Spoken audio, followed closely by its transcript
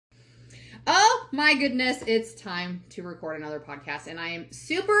My goodness, it's time to record another podcast, and I am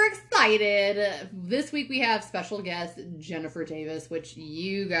super excited. This week we have special guest Jennifer Davis, which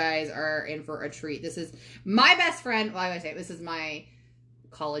you guys are in for a treat. This is my best friend. Well, I would say this is my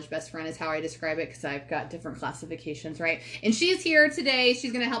college best friend is how I describe it, because I've got different classifications, right? And she's here today.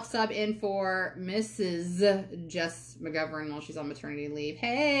 She's going to help sub in for Mrs. Jess McGovern while she's on maternity leave.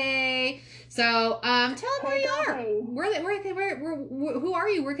 Hey! So, tell them where you are. Who are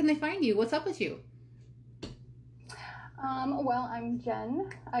you? Where can they find you? What's up with you? Well, I'm Jen.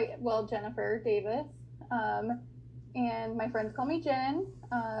 Jennifer Davis. And my friends call me Jen.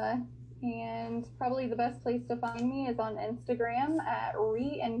 And probably the best place to find me is on Instagram at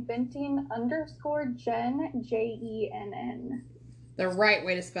reinventing_Jen, JENN. The right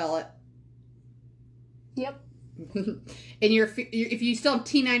way to spell it. Yep. And if you still have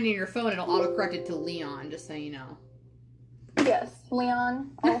T9 in your phone, it'll autocorrect it to Leon, just so you know. Yes,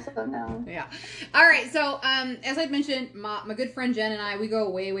 Leon, also known. Yeah. All right. So, as I mentioned, my good friend Jen and I, we go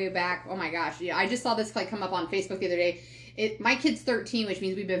way, way back. Oh my gosh. Yeah. I just saw this come up on Facebook the other day. My kid's 13, which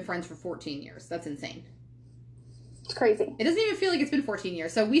means we've been friends for 14 years. That's insane. It's crazy. It doesn't even feel like it's been 14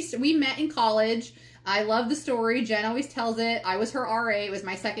 years. So we met in college. I love the story. Jen always tells it. I was her RA. It was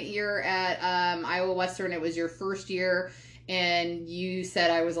my second year at Iowa Western. It was your first year, and you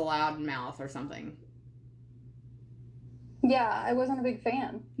said I was a loud mouth or something. Yeah, I wasn't a big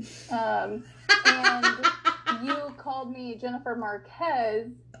fan. And you called me Jennifer Marquez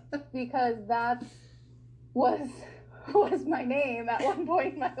because that was my name at one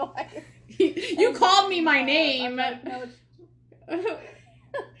point in my life. You called me my name.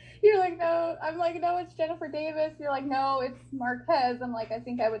 You're like, no. I'm like, no, it's Jennifer Davis. You're like, no, it's Marquez. I'm like, I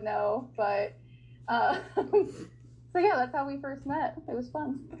think I would know, but so yeah, that's how we first met. It was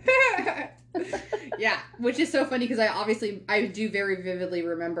fun. Yeah, which is so funny because I do very vividly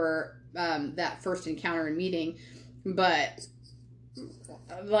remember that first encounter and meeting, but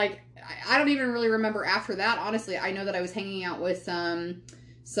like I don't even really remember after that. Honestly, I know that I was hanging out with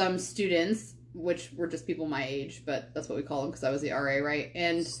some students, which were just people my age, but that's what we call them because I was the RA, right?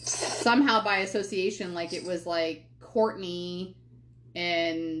 And somehow by association, like it was like Courtney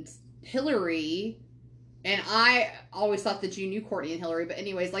and Hillary. And I always thought that you knew Courtney and Hillary, but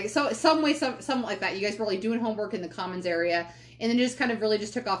anyways, like, so something like that. You guys were like doing homework in the commons area, and then just kind of really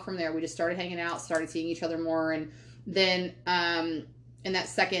just took off from there. We just started hanging out, started seeing each other more, and then in that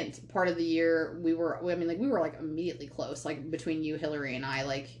second part of the year, we were like immediately close, like between you, Hillary, and I.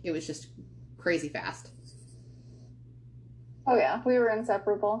 Like it was just crazy fast. Oh yeah, we were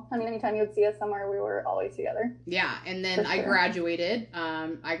inseparable. I mean, anytime you would see us somewhere, we were always together. Yeah, and then I graduated.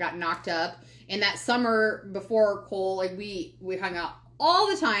 I got knocked up. And that summer before Cole, like we hung out all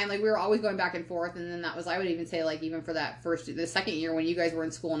the time. Like we were always going back and forth. And then I would even say like even for the second year when you guys were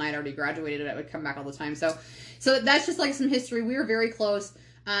in school and I'd already graduated, I would come back all the time. So that's just like some history. We were very close.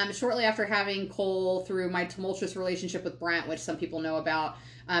 Shortly after having Cole, through my tumultuous relationship with Brent, which some people know about,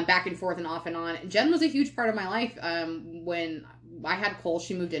 back and forth and off and on. Jen was a huge part of my life. When I had Cole,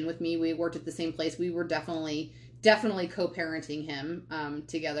 she moved in with me. We worked at the same place. We were definitely co-parenting him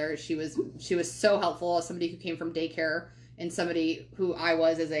together. She was so helpful as somebody who came from daycare and somebody who I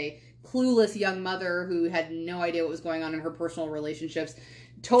was as a clueless young mother who had no idea what was going on in her personal relationships,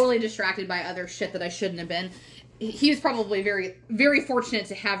 totally distracted by other shit that I shouldn't have been. He was probably very, very fortunate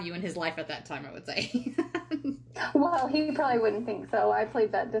to have you in his life at that time, I would say. Well, he probably wouldn't think so. I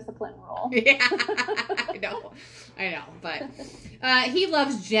played that discipline role. Yeah, I know. But he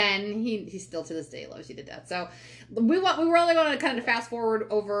loves Jen. He still to this day loves you to death. So we really want to kind of fast forward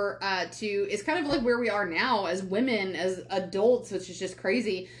over to it's kind of like where we are now as women, as adults, which is just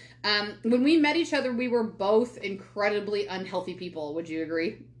crazy. When we met each other, we were both incredibly unhealthy people. Would you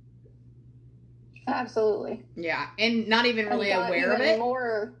agree? Absolutely. Yeah, and not even really aware of it.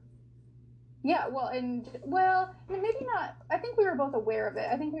 Yeah, maybe not. I think we were both aware of it.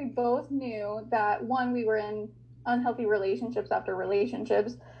 I think we both knew that, one, we were in unhealthy relationships after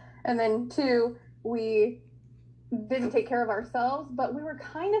relationships, and then two, we didn't take care of ourselves, but we were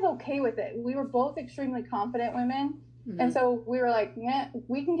kind of okay with it. We were both extremely confident women, and so we were like, yeah,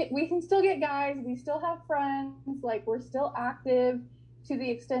 we can still get guys. We still have friends. Like, we're still active to the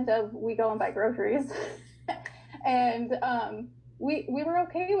extent of we go and buy groceries, and we were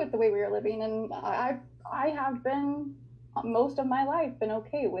okay with the way we were living, and I have been most of my life been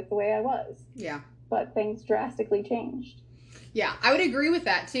okay with the way I was. Yeah. But things drastically changed. Yeah, I would agree with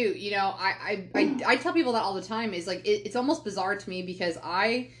that too. You know, I tell people that all the time. Is like it's almost bizarre to me because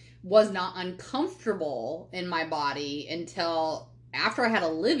I was not uncomfortable in my body until after I had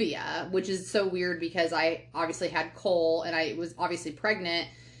Olivia, which is so weird because I obviously had Cole and I was obviously pregnant.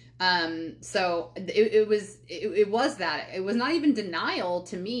 So it was that. It was not even denial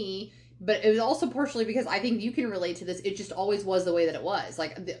to me, but it was also partially because I think you can relate to this. It just always was the way that it was.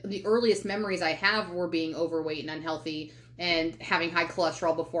 Like the earliest memories I have were being overweight and unhealthy and having high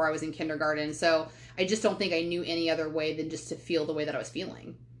cholesterol before I was in kindergarten. So I just don't think I knew any other way than just to feel the way that I was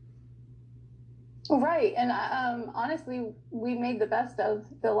feeling. Right. And honestly, we made the best of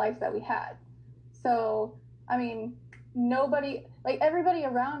the life that we had. So, I mean, nobody, like everybody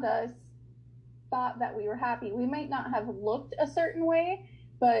around us thought that we were happy. We might not have looked a certain way,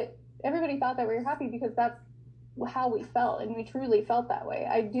 but everybody thought that we were happy because that's how we felt. And we truly felt that way.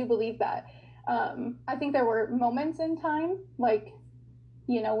 I do believe that. I think there were moments in time, like,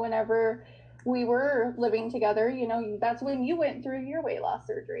 whenever we were living together, that's when you went through your weight loss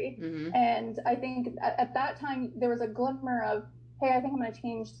surgery. Mm-hmm. And I think at that time there was a glimmer of, hey, I think I'm going to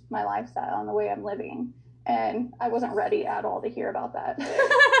change my lifestyle and the way I'm living. And I wasn't ready at all to hear about that.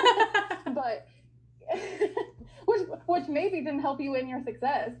 But which maybe didn't help you in your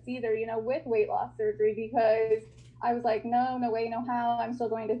success either, with weight loss surgery, because I was like, no way, no how. I'm still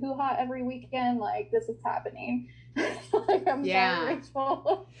going to Hoo Ha every weekend. Like, this is happening. Like, I'm sorry,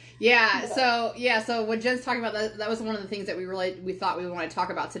 Rachel. Yeah. So what Jen's talking about, that was one of the things that we thought we wanted to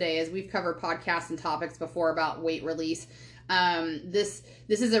talk about today, is we've covered podcasts and topics before about weight release. This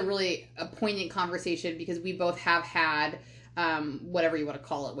is a poignant conversation because we both have had whatever you want to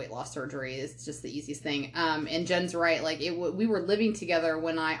call it, weight loss surgery. It's just the easiest thing. And Jen's right. Like we were living together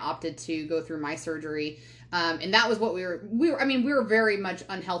when I opted to go through my surgery. And that was what we were very much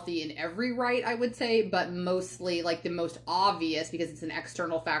unhealthy in every right, I would say, but mostly like the most obvious, because it's an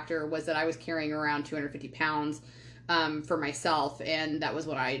external factor, was that I was carrying around 250 pounds for myself, and that was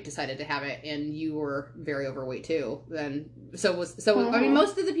when I decided to have it. And you were very overweight too. Then I mean,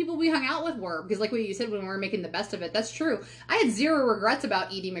 most of the people we hung out with were, because like what you said, when we were making the best of it, that's true. I had zero regrets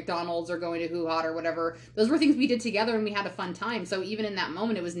about eating McDonald's or going to Hoo Ha or whatever. Those were things we did together and we had a fun time. So even in that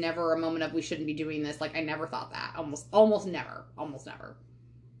moment, it was never a moment of we shouldn't be doing this. Like I never thought that. Almost never.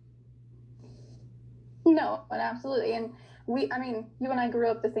 No, but absolutely. And you and I grew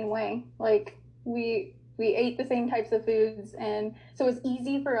up the same way. Like we ate the same types of foods, and so it's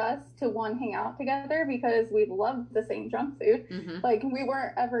easy for us to hang out together because we loved the same junk food. Mm-hmm. Like we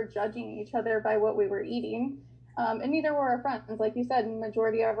weren't ever judging each other by what we were eating, and neither were our friends. Like you said, the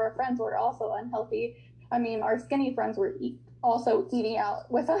majority of our friends were also unhealthy. I mean, our skinny friends were also eating out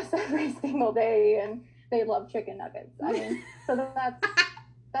with us every single day, and they love chicken nuggets. I mean, so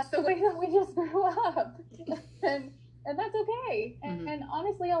that's the way that we just grew up, and that's okay. And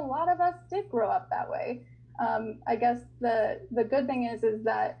honestly, a lot of us did grow up that way. I guess the good thing is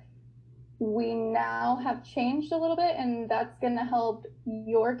that we now have changed a little bit, and that's going to help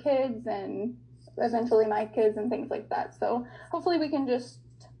your kids and eventually my kids and things like that. So hopefully we can just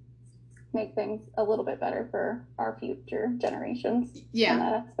make things a little bit better for our future generations. Yeah. In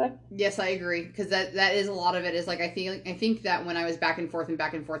that aspect. Yes, I agree. Because that is a lot of it. Is like I think that when I was back and forth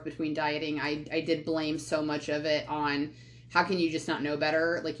between dieting, I did blame so much of it on how can you just not know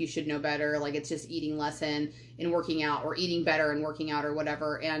better? Like you should know better. Like it's just eating less and working out, or eating better and working out, or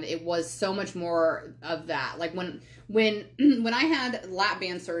whatever. And it was so much more of that. Like when I had lap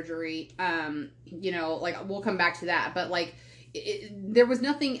band surgery, like we'll come back to that, but like. There was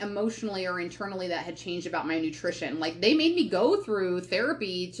nothing emotionally or internally that had changed about my nutrition. Like they made me go through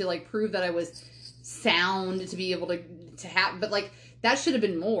therapy to like prove that I was sound to be able to have, but like that should have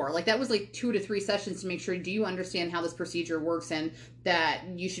been more. Like that was like 2 to 3 sessions to make sure, do you understand how this procedure works and that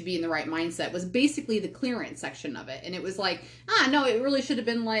you should be in the right mindset, was basically the clearance section of it. And it was like, no, it really should have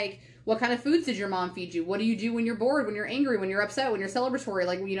been like, what kind of foods did your mom feed you? What do you do when you're bored, when you're angry, when you're upset, when you're celebratory?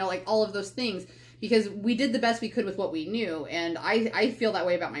 Like, like all of those things. Because we did the best we could with what we knew. And I feel that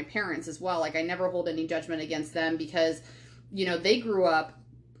way about my parents as well. Like, I never hold any judgment against them because, they grew up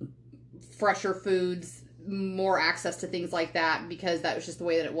fresher foods, more access to things like that because that was just the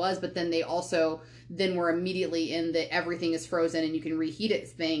way that it was. But then they also were immediately in the everything is frozen and you can reheat it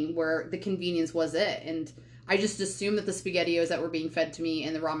thing where the convenience was it. And I just assumed that the SpaghettiOs that were being fed to me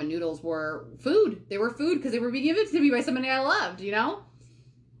and the ramen noodles were food. They were food because they were being given to me by somebody I loved,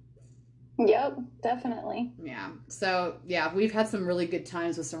 Yep, definitely. Yeah. So, yeah, we've had some really good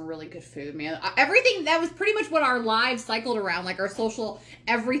times with some really good food, man. Everything, that was pretty much what our lives cycled around. Like, our social,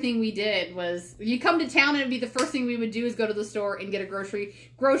 everything we did was, you come to town and it'd be the first thing we would do is go to the store and get a grocery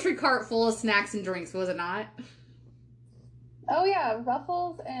cart full of snacks and drinks, was it not? Oh, yeah.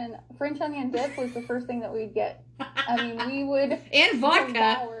 Ruffles and French onion dip was the first thing that we'd get. I mean, we would... and vodka.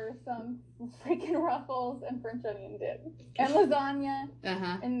 Devour some freaking Ruffles and French onion dip. And lasagna.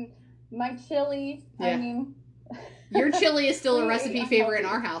 Uh-huh. And... my chili, yeah. I mean, Your chili is still a We recipe ate favorite in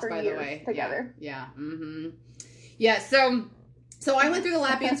unhealthy our house, for by the years way. together. Yeah. Yeah. So I went through the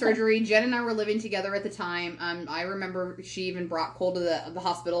lap band surgery. Jen and I were living together at the time. I remember she even brought Cole to the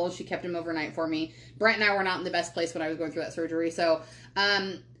hospital, and she kept him overnight for me. Brent and I were not in the best place when I was going through that surgery. So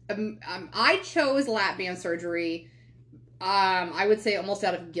I chose lap band surgery. I would say almost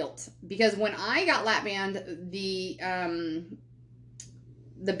out of guilt, because when I got lap band, the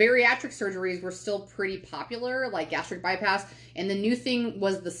bariatric surgeries were still pretty popular, like gastric bypass, and the new thing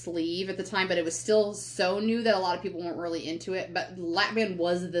was the sleeve at the time, but it was still so new that a lot of people weren't really into it, but lap band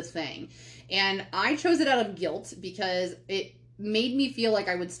was the thing. And I chose it out of guilt because it made me feel like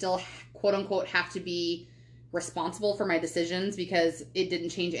I would still, quote unquote, have to be responsible for my decisions, because it didn't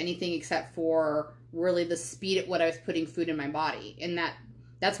change anything except for really the speed at what I was putting food in my body. And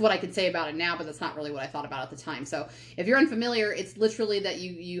that's what I could say about it now, but that's not really what I thought about at the time. So if you're unfamiliar, it's literally that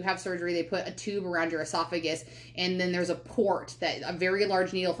you have surgery. They put a tube around your esophagus, and then there's a port, that a very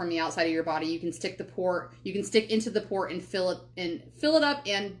large needle from the outside of your body. You can stick into the port and fill it up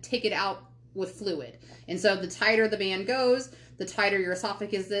and take it out with fluid. And so the tighter the band goes, the tighter your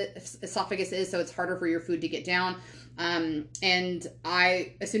esophagus is, so it's harder for your food to get down. And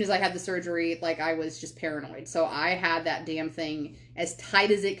as soon as I had the surgery, like, I was just paranoid. So I had that damn thing as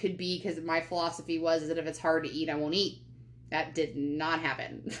tight as it could be, because my philosophy was that if it's hard to eat, I won't eat. That did not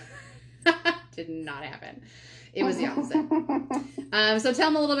happen. Did not happen. It was the opposite. So tell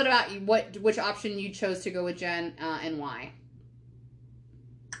them a little bit about which option you chose to go with, Jen, and why.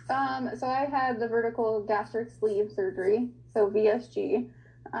 So I had the vertical gastric sleeve surgery, so VSG,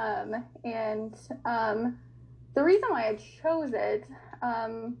 and the reason why I chose it,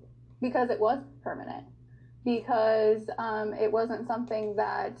 because it was permanent, because it wasn't something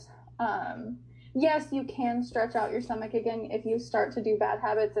that, yes, you can stretch out your stomach again if you start to do bad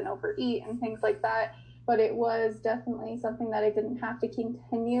habits and overeat and things like that, but it was definitely something that I didn't have to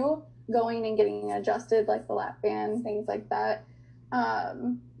continue going and getting adjusted, like the lap band, things like that.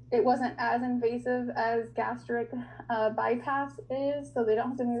 It wasn't as invasive as gastric bypass is, so they don't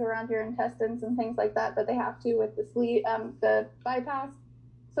have to move around your intestines and things like that they have to with the bypass.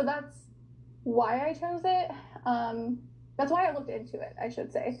 So that's why I chose it. That's why I looked into it, I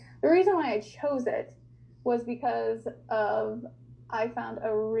should say. The reason why I chose it was because I found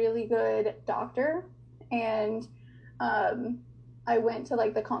a really good doctor, and I went to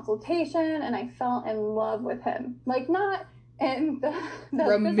like the consultation, and I fell in love with him. Like, not in the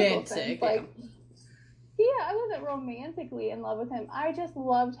romantic sense. Like, yeah, I wasn't romantically in love with him. I just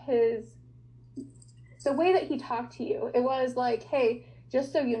loved the way that he talked to you. It was like, hey,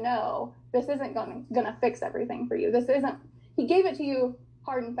 just so you know, this isn't gonna fix everything for you. He gave it to you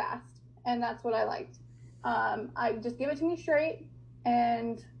hard and fast, and that's what I liked. I just give it to me straight,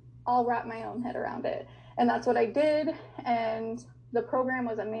 and I'll wrap my own head around it. And that's what I did, and the program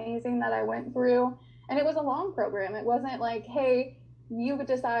was amazing that I went through. And it was a long program. It wasn't like, hey, you could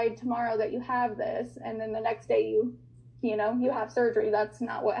decide tomorrow that you have this, and then the next day you have surgery. That's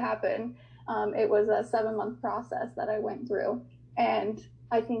not what happened. It was a 7-month process that I went through. And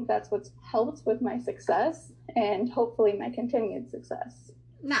I think that's what's helped with my success, and hopefully my continued success.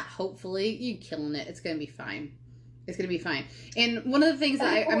 Not hopefully. You're killing it. It's going to be fine. It's going to be fine. And one of the things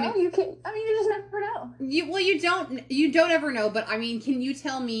that you just never know. You don't ever know, but I mean, can you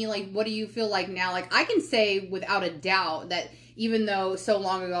tell me, like, what do you feel like now? Like, I can say without a doubt that even though so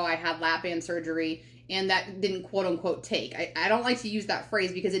long ago I had lap band surgery and that didn't quote unquote take, I don't like to use that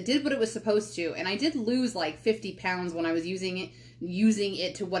phrase, because it did what it was supposed to. And I did lose like 50 pounds when I was using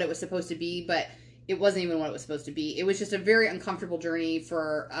it to what it was supposed to be, but it wasn't even what it was supposed to be. It was just a very uncomfortable journey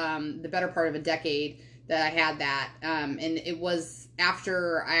for the better part of a decade that I had that. And it was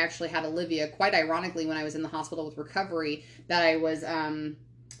after I actually had Olivia, quite ironically, when I was in the hospital with recovery, that I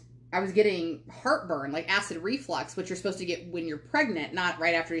was getting heartburn, like acid reflux, which you're supposed to get when you're pregnant, not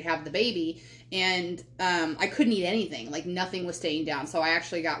right after you have the baby. And I couldn't eat anything. Like, nothing was staying down. So I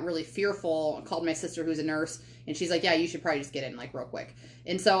actually got really fearful. I called my sister, who's a nurse, and she's like, yeah, you should probably just get in, like, real quick.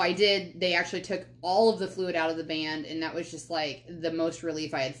 And so I did. They actually took all of the fluid out of the band, and that was just like the most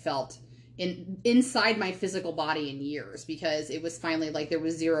relief I had felt inside my physical body in years, because it was finally like there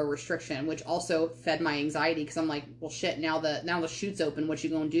was zero restriction, which also fed my anxiety, because I'm like, well, shit, now the chute's open, what you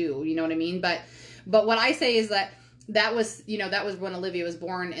gonna do? You know what I mean? But what I say is that was when Olivia was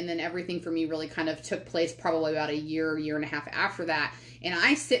born, and then everything for me really kind of took place probably about a year and a half after that. And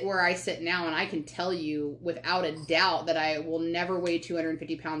I sit where I sit now, and I can tell you without a doubt that I will never weigh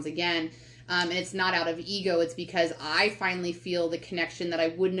 250 pounds again. And it's not out of ego. It's because I finally feel the connection that I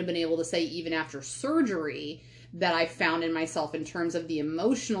wouldn't have been able to say even after surgery that I found in myself, in terms of the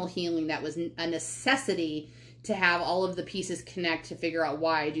emotional healing that was a necessity to have all of the pieces connect to figure out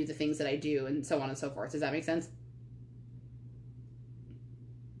why I do the things that I do and so on and so forth. Does that make sense?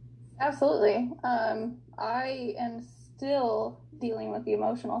 Absolutely. I am still dealing with the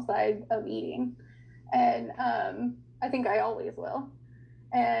emotional side of eating, and I think I always will.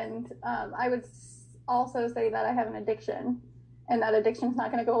 And I would also say that I have an addiction, and that addiction is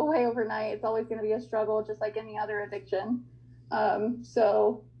not going to go away overnight. It's always going to be a struggle, just like any other addiction.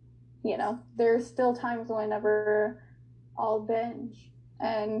 So, there's still times whenever I'll binge,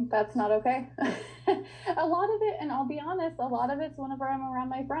 and that's not okay. A lot of it, and I'll be honest, a lot of it's whenever I'm around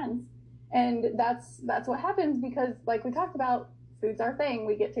my friends, and that's what happens because, like we talked about, food's our thing.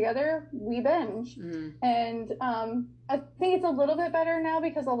 We get together, we binge. And I think it's a little bit better now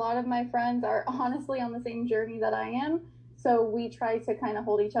because a lot of my friends are honestly on the same journey that I am. So we try to kind of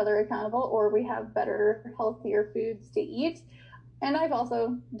hold each other accountable, or we have better, healthier foods to eat. And I've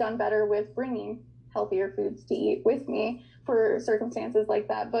also done better with bringing healthier foods to eat with me for circumstances like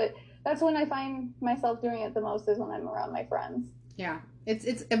that. But that's when I find myself doing it the most, is when I'm around my friends. Yeah.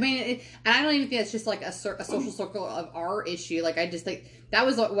 I mean, and I don't even think it's just like a social circle of our issue. Like, I just think that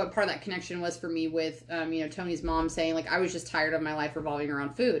was what part of that connection was for me with, Tony's mom saying, like, I was just tired of my life revolving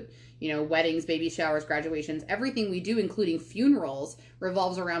around food. Weddings, baby showers, graduations, everything we do, including funerals,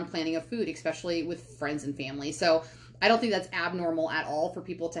 revolves around planning of food, especially with friends and family. So I don't think that's abnormal at all for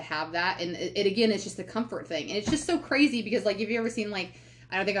people to have that. And it again, it's just a comfort thing. And it's just so crazy because, like, have you ever seen, like,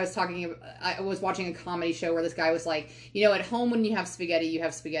 I don't think I was watching a comedy show where this guy was like, at home when you have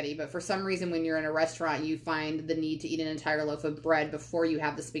spaghetti, but for some reason when you're in a restaurant, you find the need to eat an entire loaf of bread before you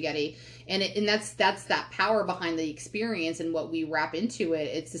have the spaghetti. And that's that power behind the experience and what we wrap into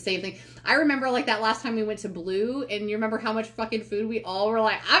it. It's the same thing. I remember, like, that last time we went to Blue, and you remember how much fucking food we all were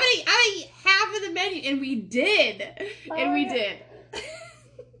like, I'm gonna eat half of the menu, and we did. We did.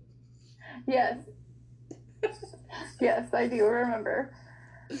 Yes. Yes, I do remember.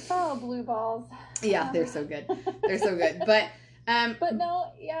 Oh, Blue balls. Yeah, they're so good. They're so good. But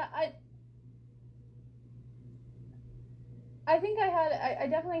no, yeah, I think I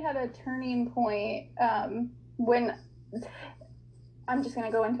definitely had a turning point when, I'm just going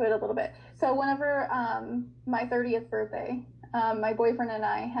to go into it a little bit. So whenever my 30th birthday, my boyfriend and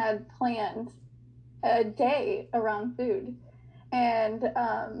I had planned a day around food, and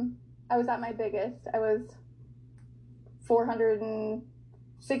I was at my biggest. I was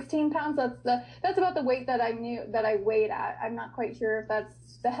 416 pounds. That's about the weight that I knew that I weighed at. I'm not quite sure if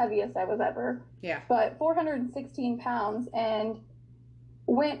that's the heaviest I was ever. Yeah. But 416 pounds, and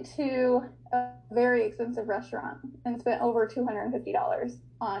went to a very expensive restaurant and spent over $250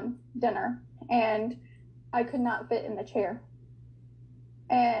 on dinner, and I could not fit in the chair.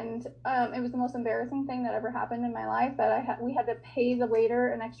 And it was the most embarrassing thing that ever happened in my life, that we had to pay the waiter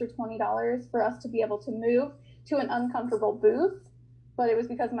an extra $20 for us to be able to move to an uncomfortable booth, but it was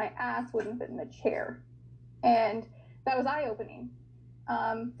because my ass wouldn't fit in the chair. And that was eye-opening.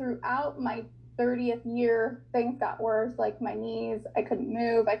 Throughout my 30th year, things got worse, like my knees, I couldn't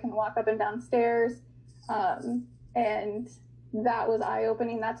move, I couldn't walk up and down stairs. And that was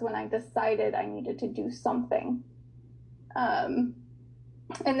eye-opening. That's when I decided I needed to do something. And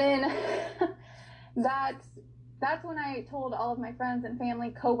then that's when I told all of my friends and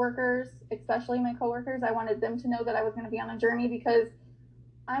family, coworkers, especially my coworkers, I wanted them to know that I was going to be on a journey, because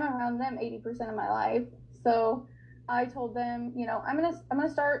I'm around them 80% of my life. So I told them, I'm gonna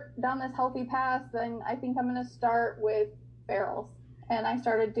start down this healthy path. Then I think I'm gonna start with barrels. And I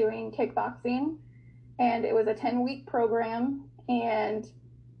started doing kickboxing, and it was a 10-week program, and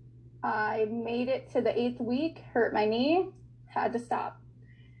I made it to the 8th week, hurt my knee, had to stop.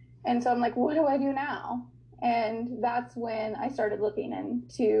 And so I'm like, what do I do now? And that's when I started looking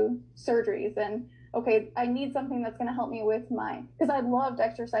into surgeries, and okay, I need something that's going to help me with because I loved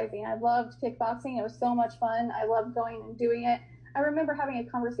exercising. I loved kickboxing. It was so much fun. I loved going and doing it. I remember having a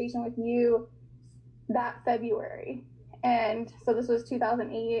conversation with you that February. And so this was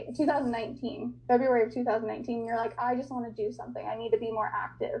 2019, February of 2019. You're like, I just want to do something. I need to be more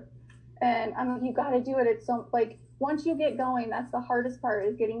active. And I'm like, you got to do it. It's so, like, once you get going, that's the hardest part,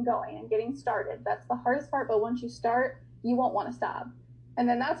 is getting going and getting started. That's the hardest part. But once you start, you won't want to stop. And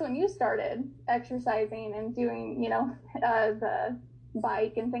then that's when you started exercising and doing, the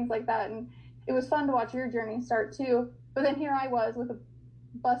bike and things like that. And it was fun to watch your journey start too. But then here I was with a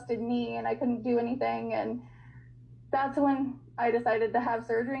busted knee, and I couldn't do anything. And that's when I decided to have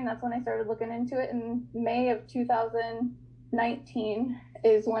surgery. And that's when I started looking into it. In May of 2019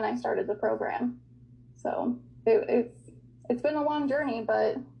 is when I started the program. So it's been a long journey,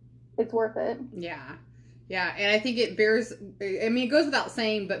 but it's worth it. Yeah. Yeah, and I think it bears, I mean, it goes without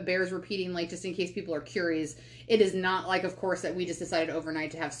saying, but bears repeating, like, just in case people are curious, it is not like, of course, that we just decided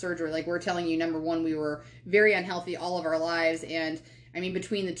overnight to have surgery. Like, we're telling you, number one, we were very unhealthy all of our lives, and I mean,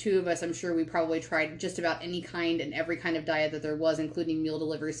 between the two of us, I'm sure we probably tried just about any kind and every kind of diet that there was, including meal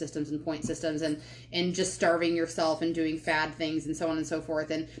delivery systems and point systems, and just starving yourself and doing fad things and so on and so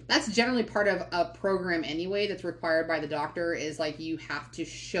forth. And that's generally part of a program anyway that's required by the doctor, is like you have to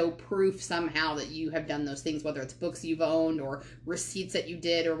show proof somehow that you have done those things, whether it's books you've owned or receipts that you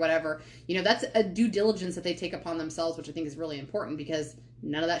did or whatever. You know, that's a due diligence that they take upon themselves, which I think is really important because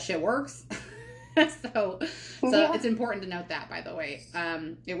none of that shit works. so Yeah. it's important to note that, by the way.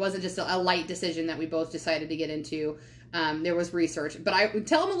 It wasn't just a light decision that we both decided to get into. There was research, but I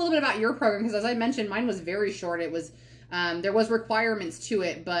tell them a little bit about your program, because as I mentioned, mine was very short. It was there was requirements to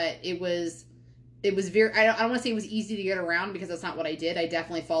it, but it was very, I don't want to say it was easy to get around, because that's not what I did. I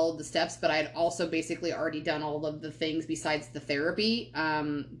definitely followed the steps, but I had also basically already done all of the things besides the therapy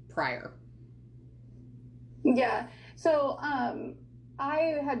prior. Yeah. So,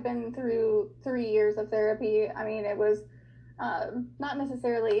 I had been through 3 years of therapy. I mean, it was not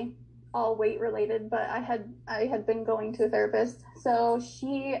necessarily all weight related, but I had been going to a therapist. So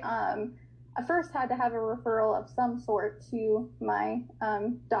she I first had to have a referral of some sort to my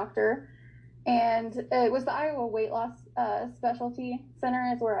doctor, and it was the Iowa Weight Loss Specialty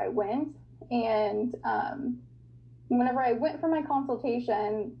Center is where I went. And whenever I went for my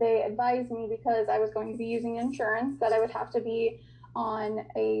consultation, they advised me, because I was going to be using insurance, that I would have to be on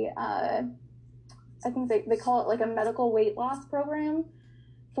a I think they call it like a medical weight loss program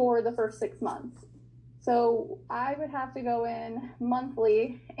for the first 6 months. So I would have to go in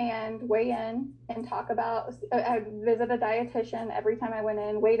monthly and weigh in and talk about, I'd visit a dietitian every time I went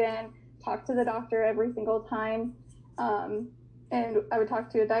in, weighed in, talk to the doctor every single time. And I would talk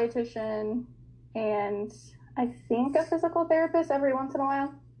to a dietitian and I think a physical therapist every once in a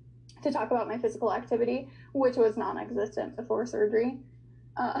while to talk about my physical activity, which was non-existent before surgery.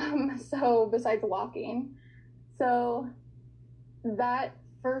 So besides walking. So that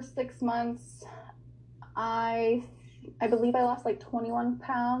first 6 months, I believe I lost like 21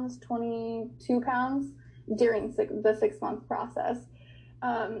 pounds, 22 pounds during the 6 month process.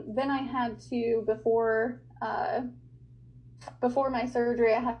 Then I had to, before my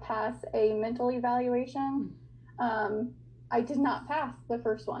surgery, I had to pass a mental evaluation. I did not pass the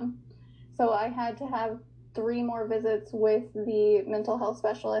first one. So I had to have 3 more visits with the mental health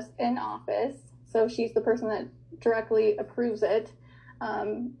specialist in office. So she's the person that directly approves it.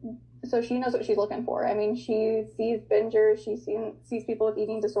 So she knows what she's looking for. I mean, she sees bingers, sees people with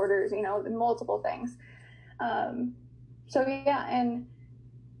eating disorders, you know, multiple things. So yeah, and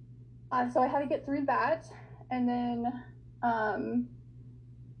so I had to get through that. And then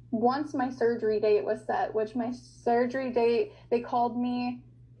once my surgery date was set, which my surgery date, they called me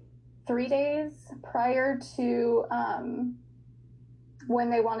 3 days prior to when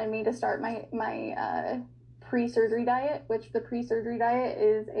they wanted me to start my pre-surgery diet, which the pre-surgery diet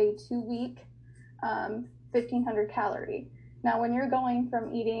is a 2-week 1,500 calorie. Now, when you're going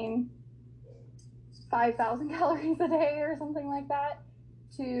from eating 5,000 calories a day or something like that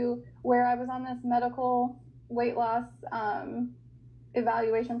to where I was on this medical weight loss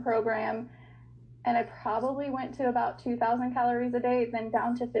evaluation program, and I probably went to about 2,000 calories a day, then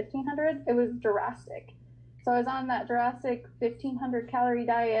down to 1,500. It was drastic. So I was on that drastic 1,500 calorie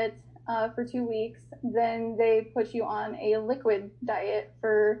diet for 2 weeks. Then they put you on a liquid diet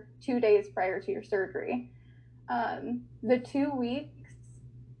for 2 days prior to your surgery. The 2 weeks,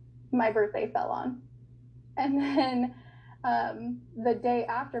 my birthday fell on. And then the day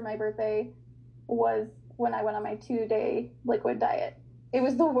after my birthday was when I went on my 2-day liquid diet. It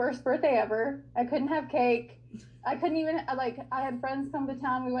was the worst birthday ever. I couldn't have cake. I couldn't even, like, I had friends come to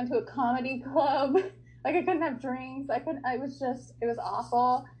town. We went to a comedy club. Like, I couldn't have drinks. It was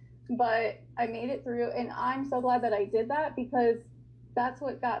awful. But I made it through, and I'm so glad that I did that, because that's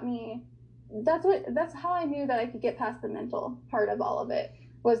what got me, that's how I knew that I could get past the mental part of all of it,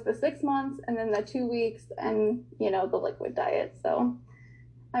 was the 6 months and then the 2 weeks and, you know, the liquid diet. So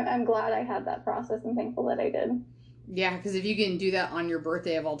I'm glad I had that process and thankful that I did. Yeah, because if you can do that on your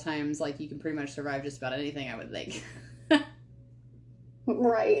birthday of all times, like, you can pretty much survive just about anything, I would think.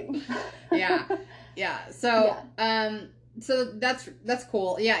 Right. Yeah. So, yeah. So that's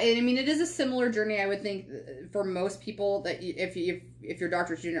cool. Yeah, and I mean, it is a similar journey, I would think, for most people, that if your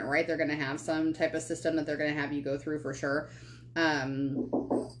doctor's doing it right, they're going to have some type of system that they're going to have you go through for sure.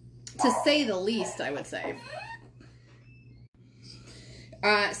 To say the least, I would say.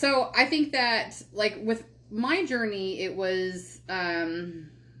 So I think that, like, with my journey, it was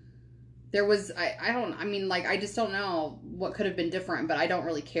there was I mean, like, I just don't know what could have been different, but I don't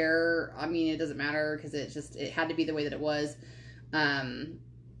really care. I mean, it doesn't matter because it had to be the way that it was. um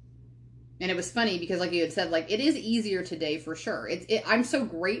and it was funny because, like you had said, like, it is easier today for sure. I'm so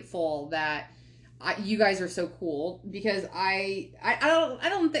grateful that you guys are so cool, because I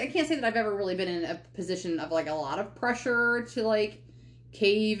can't say that I've ever really been in a position of like a lot of pressure to like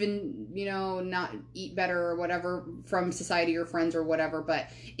cave and, you know, not eat better or whatever from society or friends or whatever. But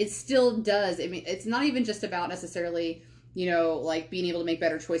it still does. I mean, it's not even just about necessarily, you know, like being able to make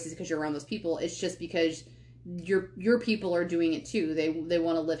better choices because you're around those people. It's just because your people are doing it too. They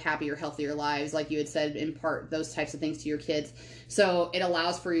want to live happier, healthier lives, like you had said, impart those types of things to your kids. So it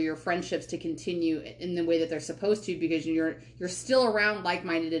allows for your friendships to continue in the way that they're supposed to, because you're still around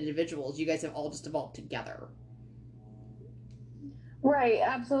like-minded individuals. You guys have all just evolved together. Right,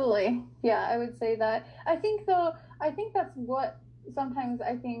 absolutely. Yeah, I would say that. I think that's what sometimes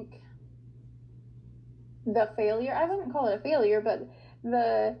I think the failure, I wouldn't call it a failure, but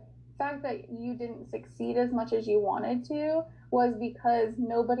the fact that you didn't succeed as much as you wanted to was because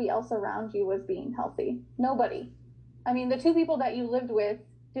nobody else around you was being healthy. Nobody. I mean, the two people that you lived with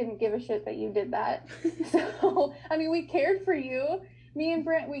didn't give a shit that you did that. So, I mean, we cared for you. Me and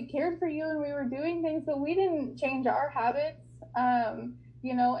Brent, we cared for you and we were doing things, but we didn't change our habits.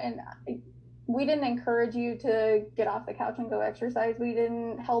 You know, and we didn't encourage you to get off the couch and go exercise. We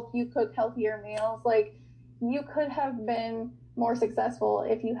didn't help you cook healthier meals. Like, you could have been more successful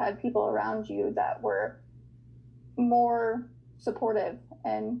if you had people around you that were more supportive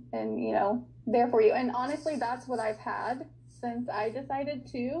and you know, there for you. And honestly, that's what I've had since I decided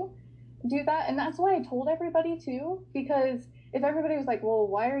to do that. And that's why I told everybody too, because if everybody was like, well,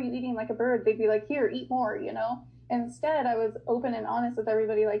 why are you eating like a bird, they'd be like, here, eat more, you know. Instead, I was open and honest with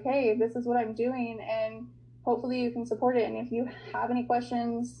everybody, like, hey, this is what I'm doing, and hopefully you can support it, and if you have any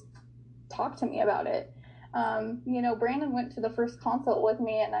questions, talk to me about it. You know, Brandon went to the first consult with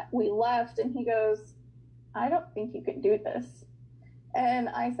me and we left, and he goes, I don't think you can do this. And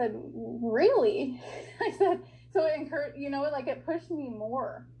I said, really? I said, so it encouraged, you know, like, it pushed me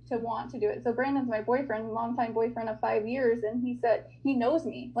more to want to do it. So Brandon's my boyfriend, longtime boyfriend of 5 years, and he said he knows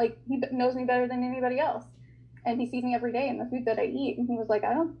me, like, he knows me better than anybody else, and he sees me every day in the food that I eat, and he was like,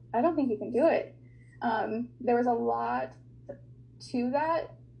 I don't think you can do it. There was a lot to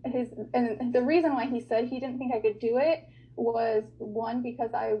that. And the reason why he said he didn't think I could do it was, one,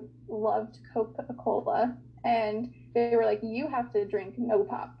 because I loved Coca-Cola, and they were like, you have to drink no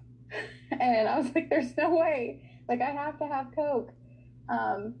pop. And I was like, there's no way, like, I have to have Coke.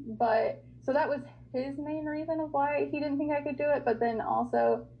 But so that was his main reason of why he didn't think I could do it. But then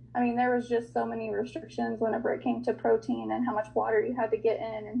also, I mean, there was just so many restrictions whenever it came to protein and how much water you had to get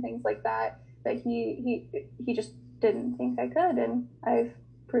in and things like that, that he just didn't think I could. And I've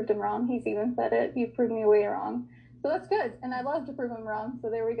proved him wrong. He's even said it. You've proved me way wrong. So that's good. And I love to prove him wrong. So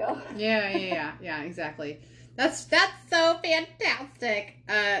there we go. Yeah, exactly. That's so fantastic.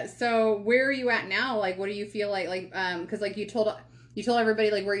 So where are you at now? Like, what do you feel like, because like you told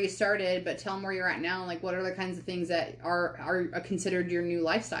everybody like where you started, but tell them where you're at now. Like, what are the kinds of things that are considered your new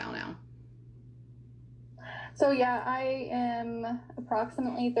lifestyle now? So yeah, I am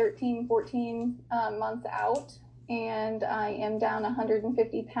approximately 13, 14 months out, and I am down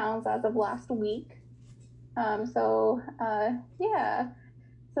 150 pounds as of last week. Yeah,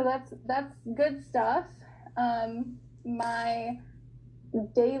 so that's good stuff. My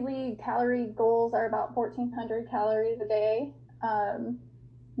daily calorie goals are about 1,400 calories a day,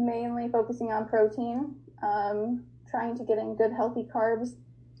 mainly focusing on protein, trying to get in good healthy carbs.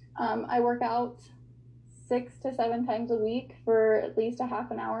 I work out 6 to 7 times a week for at least a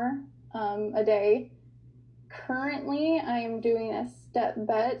half an hour a day. Currently, I am doing a step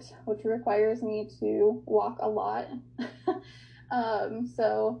bet, which requires me to walk a lot.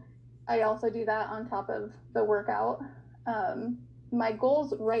 So I also do that on top of the workout. My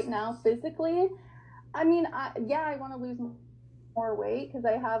goals right now physically, I mean, I want to lose more weight because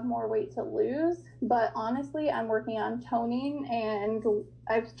I have more weight to lose. But honestly, I'm working on toning, and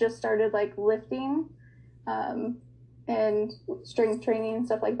I've just started like lifting and strength training and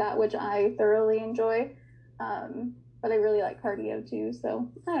stuff like that, which I thoroughly enjoy. But I really like cardio too. So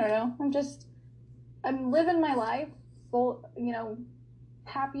I don't know. I'm living my life full, you know,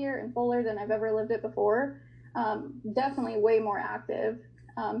 happier and fuller than I've ever lived it before. Definitely way more active.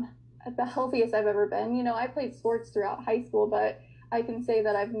 At the healthiest I've ever been. You know, I played sports throughout high school, but I can say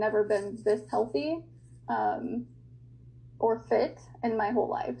that I've never been this healthy or fit in my whole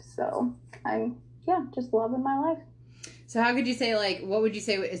life. So I'm just loving my life. So how could you say, like, what would you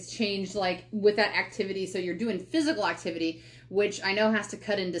say has changed, like, with that activity? So you're doing physical activity, which I know has to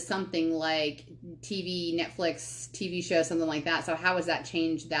cut into something like TV, Netflix, TV show, something like that. So how has that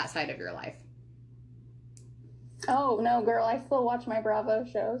changed that side of your life? Oh no, girl! I still watch my Bravo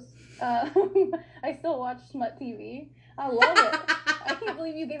shows. I still watch Smut TV. I love it. I can't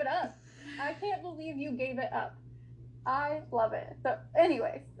believe you gave it up. I can't believe you gave it up. I love it. So,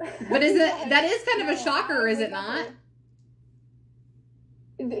 anyways. But that is kind of a shocker, is it not?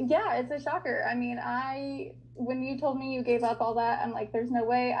 Yeah, it's a shocker. I mean, when you told me you gave up all that, I'm like, there's no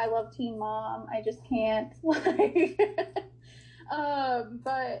way. I love Teen Mom. I just can't.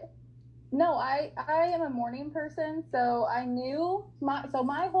 But no, I am a morning person, so I knew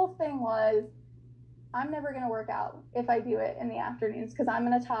my whole thing was I'm never going to work out if I do it in the afternoons because I'm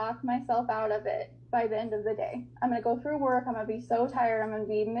going to talk myself out of it by the end of the day. I'm going to go through work. I'm going to be so tired. I'm going to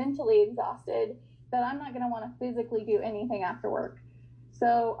be mentally exhausted that I'm not going to want to physically do anything after work.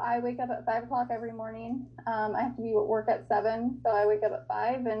 So I wake up at 5 o'clock every morning. I have to be at work at 7, so I wake up at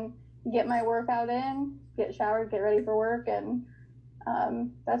 5 and get my workout in, get showered, get ready for work, and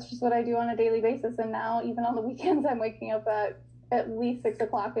that's just what I do on a daily basis. And now, even on the weekends, I'm waking up at least 6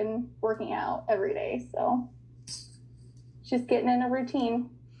 o'clock and working out every day. So just getting in a routine.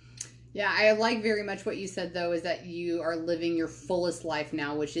 Yeah, I like very much what you said, though, is that you are living your fullest life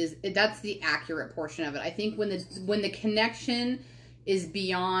now, that's the accurate portion of it. I think when the connection is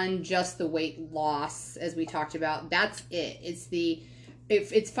beyond just the weight loss, as we talked about, that's it. It's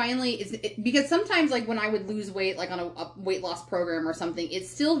because sometimes, like, when I would lose weight, like on a weight loss program or something, it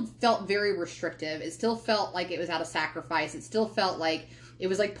still felt very restrictive. It still felt like it was out of sacrifice. It still felt like it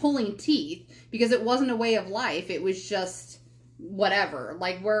was like pulling teeth because it wasn't a way of life. It was just whatever.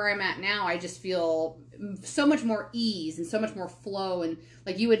 Like where I'm at now, I just feel so much more ease and so much more flow. And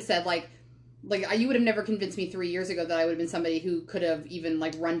like you had said, like you would have never convinced me 3 years ago that I would have been somebody who could have even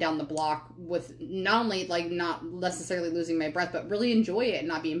like run down the block with not only like not necessarily losing my breath, but really enjoy it and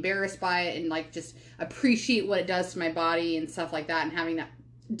not be embarrassed by it and like just appreciate what it does to my body and stuff like that and having that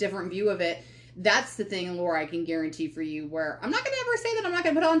different view of it. That's the thing, Laura, I can guarantee for you where I'm not going to ever say that I'm not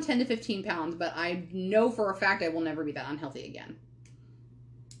going to put on 10 to 15 pounds, but I know for a fact I will never be that unhealthy again.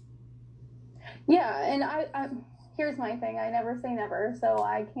 Yeah, and I here's my thing. I never say never, so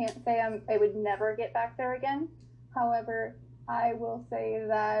I can't say I would never get back there again. However, I will say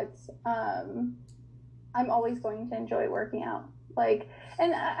that I'm always going to enjoy working out.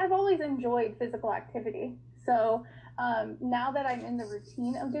 And I've always enjoyed physical activity. So now that I'm in the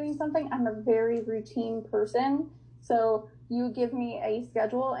routine of doing something, I'm a very routine person. So you give me a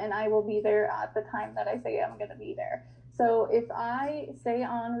schedule and I will be there at the time that I say I'm going to be there. So if I stay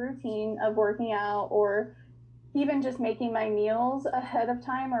on routine of working out or even just making my meals ahead of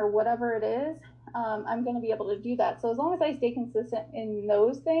time or whatever it is, I'm going to be able to do that. So as long as I stay consistent in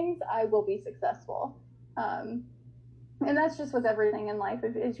those things, I will be successful. And that's just with everything in life.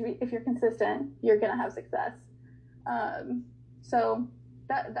 If you're consistent, you're going to have success. So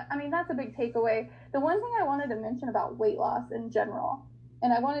that's a big takeaway. The one thing I wanted to mention about weight loss in general,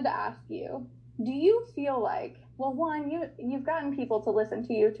 and I wanted to ask you, do you feel like, well, one, you've gotten people to listen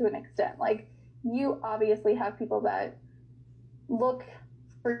to you to an extent. Like, you obviously have people that look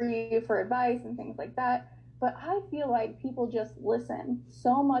for you for advice and things like that. But I feel like people just listen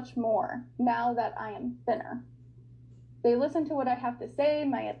so much more now that I am thinner. They listen to what I have to say,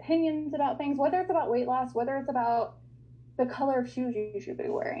 my opinions about things, whether it's about weight loss, whether it's about the color of shoes you should be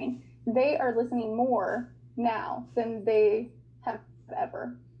wearing. They are listening more now than they have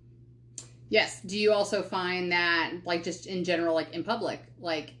ever. Yes. Do you also find that, like, just in general, like in public,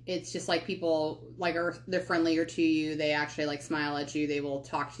 like it's just like people like they're friendlier to you, they actually like smile at you, they will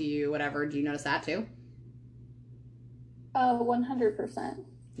talk to you, whatever? Do you notice that too? 100%.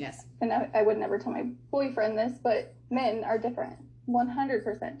 Yes. And I would never tell my boyfriend this, but men are different.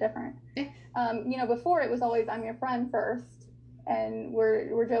 100% different. Yeah. Before it was always I'm your friend first, and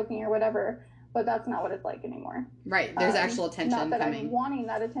we're joking or whatever. But that's not what it's like anymore. Right. There's actual attention not that coming. I'm wanting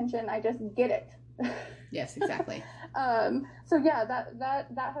that attention. I just get it. Yes, exactly. So yeah, that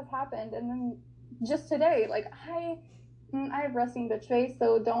has happened. And then just today, like I have resting bitch face,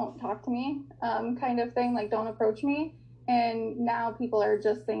 so don't talk to me, kind of thing. Like, don't approach me. And now people are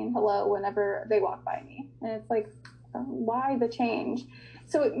just saying hello whenever they walk by me. And it's like, why the change?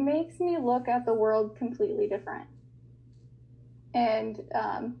 So it makes me look at the world completely different. And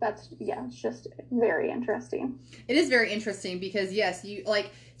it's just very interesting. It is very interesting because, yes, my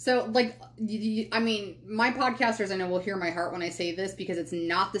podcasters, I know, will hear my heart when I say this because it's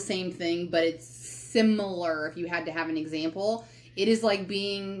not the same thing, but it's similar if you had to have an example. It is like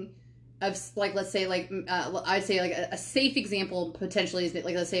being of like, let's say like I'd say like a safe example potentially is that,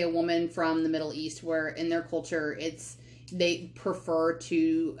 like, let's say a woman from the Middle East, where in their culture they prefer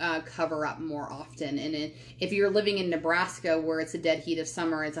to cover up more often. And if you're living in Nebraska where it's a dead heat of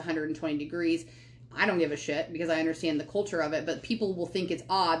summer, it's 120 degrees, I don't give a shit because I understand the culture of it, but people will think it's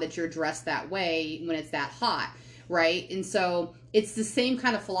odd that you're dressed that way when it's that hot, right? And so it's the same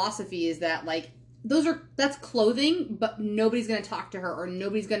kind of philosophy, is that like that's clothing, but nobody's going to talk to her, or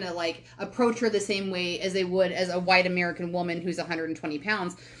nobody's going to like approach her the same way as they would as a white American woman who's 120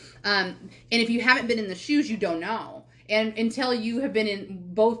 pounds. And if you haven't been in the shoes, you don't know. And until you have been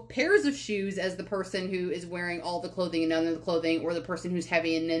in both pairs of shoes as the person who is wearing all the clothing and none of the clothing, or the person who's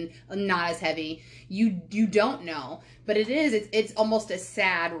heavy and then not as heavy, you don't know. But it's almost a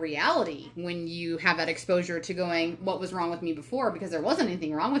sad reality when you have that exposure to going, what was wrong with me before? Because there wasn't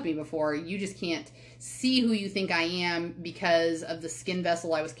anything wrong with me before. You just can't see who you think I am because of the skin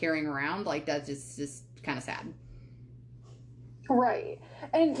vessel I was carrying around. Like, that's just kind of sad. Right.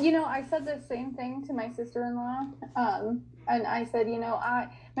 And, I said the same thing to my sister-in-law. And I said,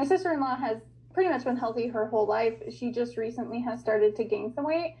 my sister-in-law has pretty much been healthy her whole life. She just recently has started to gain some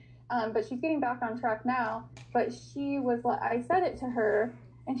weight, but she's getting back on track now. But I said it to her,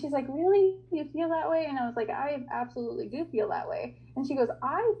 and she's like, really? You feel that way? And I was like, I absolutely do feel that way. And she goes,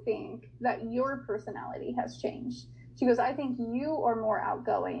 I think that your personality has changed. She goes, I think you are more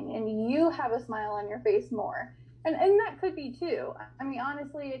outgoing, and you have a smile on your face more. And that could be too. I mean,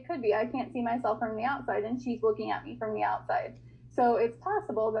 honestly, it could be. I can't see myself from the outside, and she's looking at me from the outside. So it's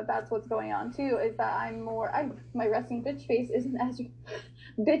possible that that's what's going on too, is that my resting bitch face isn't as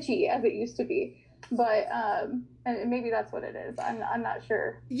bitchy as it used to be. But and maybe that's what it is. I'm not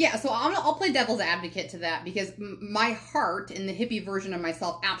sure. Yeah, so I'll play devil's advocate to that, because my heart and the hippie version of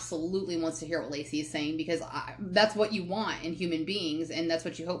myself absolutely wants to hear what Lacey is saying, because that's what you want in human beings, and that's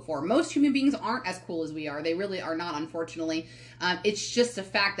what you hope for. Most human beings aren't as cool as we are. They really are not, unfortunately. It's just a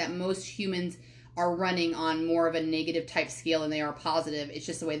fact that most humans are running on more of a negative type scale than they are positive. It's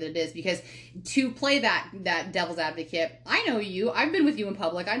just the way that it is. Because to play that devil's advocate, I know you. I've been with you in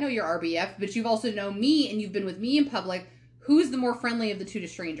public. I know you're RBF, but you've also known me, and you've been with me in public. Who's the more friendly of the two to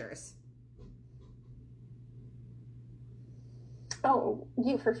strangers? Oh,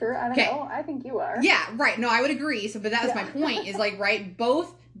 you for sure. I don't know. I think you are. Yeah, right. No, I would agree. So, but that was my point. Is like, right,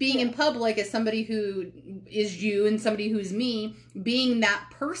 both being in public as somebody who is you and somebody who's me, being that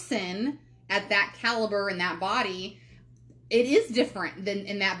person at that caliber and that body, it is different than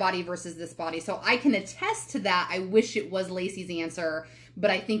in that body versus this body. So I can attest to that. I wish it was Lacey's answer,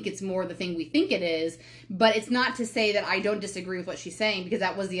 but I think it's more the thing we think it is. But it's not to say that I don't disagree with what she's saying, because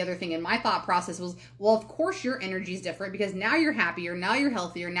that was the other thing in my thought process was, well, of course your energy is different, because now you're happier, now you're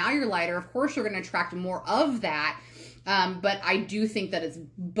healthier, now you're lighter. Of course you're going to attract more of that. But I do think that it's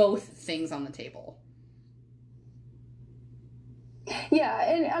both things on the table. Yeah,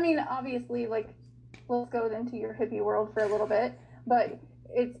 and I mean, obviously, like, let's go into your hippie world for a little bit, but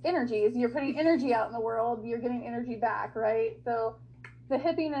it's energies. You're putting energy out in the world, you're getting energy back, right? So the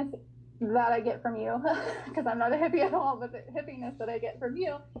hippiness that I get from you, because I'm not a hippie at all, but the hippiness that I get from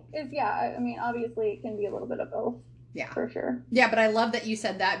you is, I mean, obviously it can be a little bit of both. Yeah. For sure. Yeah, but I love that you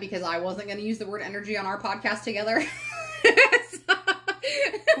said that, because I wasn't going to use the word energy on our podcast together.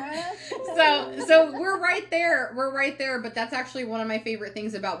 So we're right there, but that's actually one of my favorite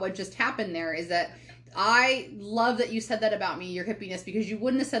things about what just happened there, is that I love that you said that about me, your hippiness, because you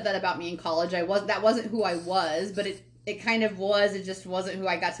wouldn't have said that about me in college. That wasn't who I was, but it kind of was. It just wasn't who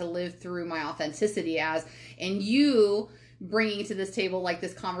I got to live through my authenticity as. And you bringing to this table like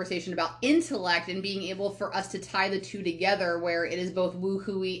this conversation about intellect and being able for us to tie the two together, where it is both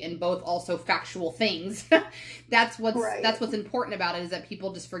woo-hooey and both also factual things. That's what's important about it, is that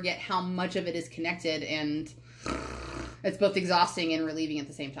people just forget how much of it is connected, and it's both exhausting and relieving at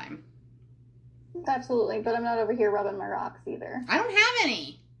the same time. Absolutely, but I'm not over here rubbing my rocks either. I don't have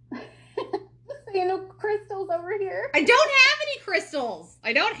any. Crystals over here. I don't have any crystals.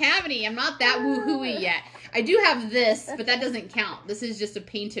 I don't have any. I'm not that woo-hooey yet. I do have this, but that doesn't count. This is just a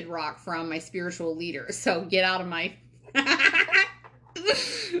painted rock from my spiritual leader. So get out of my...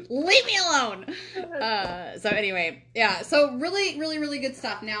 Leave me alone. So anyway, yeah. So really, really, really good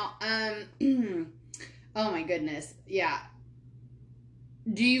stuff. Now, oh my goodness. Yeah.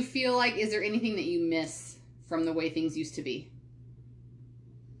 Do you feel like, is there anything that you miss from the way things used to be?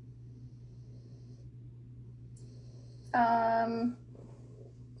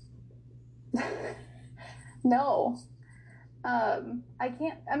 No. I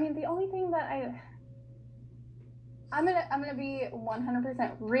can't. I mean, the only thing that I'm gonna be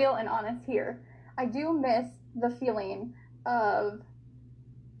 100% real and honest here. I do miss the feeling of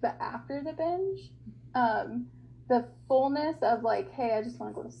the after the binge, the fullness of like, hey, I just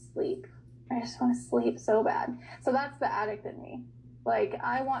want to go to sleep. I just want to sleep so bad. So that's the addict in me. Like,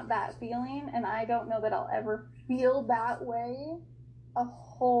 I want that feeling, and I don't know that I'll ever feel that way I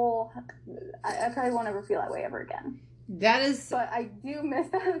probably won't ever feel that way ever again. But I do miss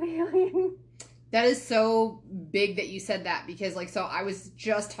that feeling. That is so big that you said that, because like, so I was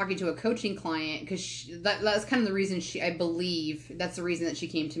just talking to a coaching client, because that's kind of the reason I believe that's the reason that she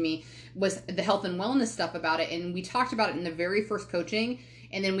came to me, was the health and wellness stuff about it. And we talked about it in the very first coaching.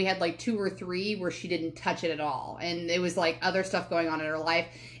 And then we had like 2 or 3 where she didn't touch it at all. And it was like other stuff going on in her life.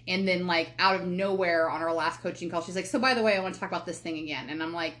 And then like out of nowhere on our last coaching call, she's like, so by the way, I want to talk about this thing again. And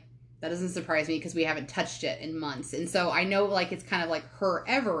I'm like, that doesn't surprise me, because we haven't touched it in months. And so I know like it's kind of like her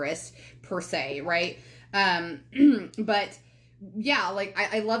Everest per se, right? But yeah, like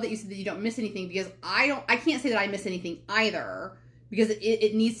I love that you said that you don't miss anything, because I can't say that I miss anything either, because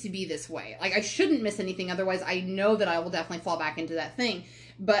it needs to be this way. Like, I shouldn't miss anything, otherwise I know that I will definitely fall back into that thing.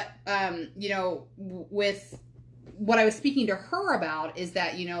 But you know, with what I was speaking to her about is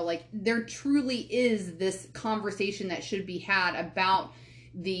that, you know, like, there truly is this conversation that should be had about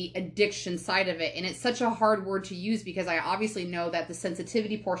the addiction side of it. And it's such a hard word to use, because I obviously know that the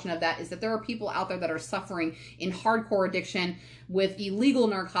sensitivity portion of that is that there are people out there that are suffering in hardcore addiction with illegal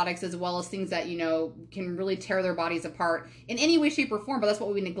narcotics, as well as things that, you know, can really tear their bodies apart in any way, shape, or form. But that's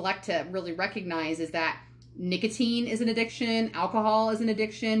what we neglect to really recognize, is that nicotine is an addiction, alcohol is an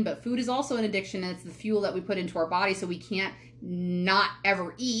addiction, but food is also an addiction, and it's the fuel that we put into our body, so we can't not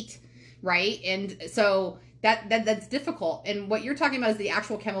ever eat, right? And so that's difficult. And what you're talking about is the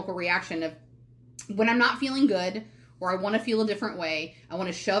actual chemical reaction of when I'm not feeling good, or I want to feel a different way, I want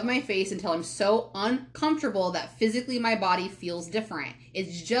to shove my face until I'm so uncomfortable that physically my body feels different.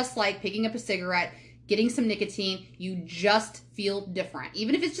 It's just like picking up a cigarette, getting some nicotine, you just feel different.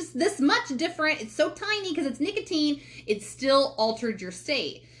 Even if it's just this much different, it's so tiny because it's nicotine, it's still altered your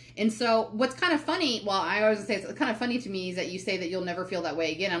state. And so what's kind of funny, well, I always say it's kind of funny to me, is that you say that you'll never feel that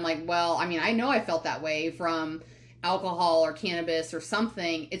way again. I'm like, well, I mean, I know I felt that way from alcohol or cannabis or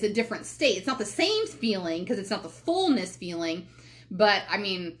something. It's a different state. It's not the same feeling, because it's not the fullness feeling. But I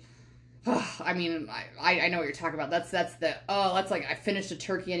mean, I know what you're talking about. That's like I finished a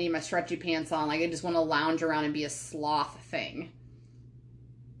turkey, I need my stretchy pants on. Like, I just want to lounge around and be a sloth thing.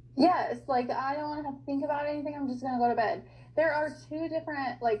 Yeah, it's like, I don't want to have to think about anything. I'm just going to go to bed. There are 2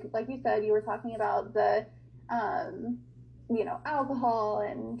 different, like you said, you were talking about the, you know, alcohol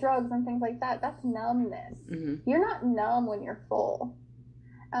and drugs and things like that. That's numbness. Mm-hmm. You're not numb when you're full.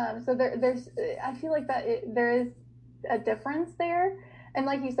 So there's, I feel like there is a difference there. And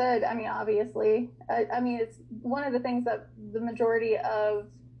like you said, I mean, obviously, I mean, it's one of the things that the majority of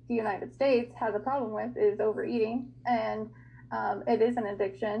the United States has a problem with is overeating. And it is an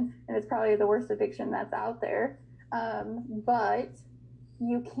addiction, and it's probably the worst addiction that's out there. But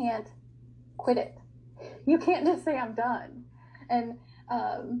you can't quit it. You can't just say, I'm done. And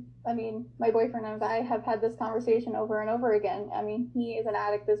I mean, my boyfriend and I have had this conversation over and over again. I mean, he is an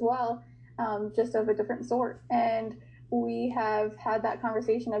addict as well, just of a different sort. And we have had that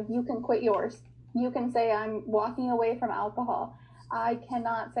conversation of, you can quit yours. You can say, I'm walking away from alcohol. I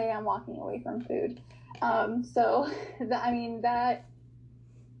cannot say I'm walking away from food. So I mean, that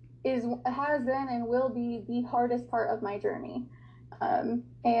has been and will be the hardest part of my journey.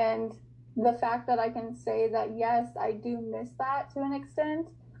 And the fact that I can say that, yes, I do miss that to an extent.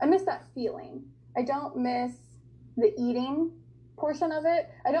 I miss that feeling. I don't miss the eating portion of it.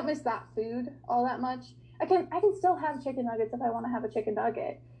 I don't miss that food all that much. I can still have chicken nuggets if I want to have a chicken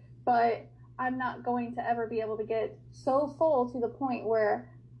nugget, but I'm not going to ever be able to get so full to the point where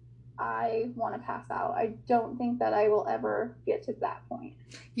I want to pass out. I don't think that I will ever get to that point.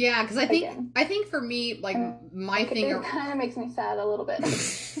 Yeah, because I think for me, like, my thing, it kind of makes me sad a little bit.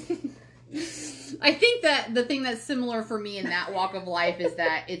 I think that the thing that's similar for me in that walk of life is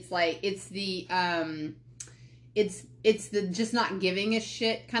that it's like, it's the just not giving a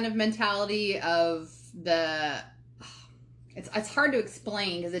shit kind of mentality of the, it's hard to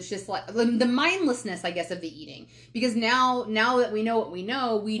explain, because it's just like the mindlessness, I guess, of the eating. Because now that we know what we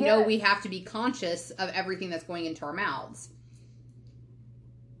know, we know we have to be conscious of everything that's going into our mouths.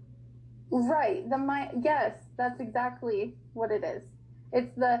 Right. Yes, that's exactly what it is.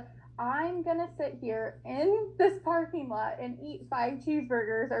 It's I'm going to sit here in this parking lot and eat 5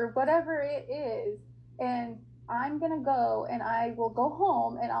 cheeseburgers or whatever it is, and I'm going to go and I will go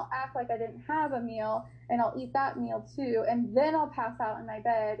home and I'll act like I didn't have a meal, and I'll eat that meal too, and then I'll pass out in my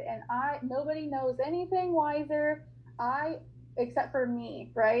bed, and nobody knows anything wiser, except for me,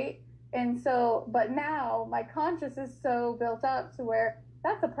 right? And so, but now my conscience is so built up to where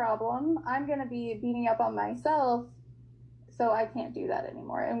that's a problem. I'm going to be beating up on myself, so I can't do that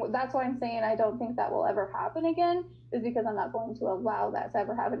anymore. And that's why I'm saying I don't think that will ever happen again, is because I'm not going to allow that to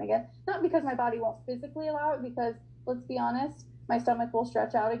ever happen again. Not because my body won't physically allow it, because let's be honest, my stomach will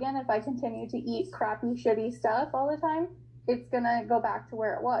stretch out again if I continue to eat crappy, shitty stuff all the time. It's going to go back to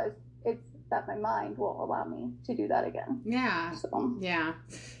where it was. It's that my mind will allow me to do that again. Yeah. So. Yeah.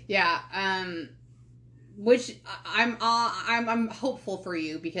 Which I'm hopeful for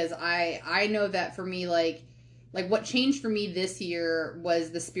you, because I know that for me, like what changed for me this year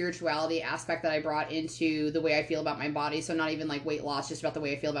was the spirituality aspect that I brought into the way I feel about my body. So not even like weight loss, just about the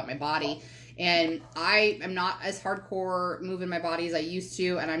way I feel about my body. And I am not as hardcore moving my body as I used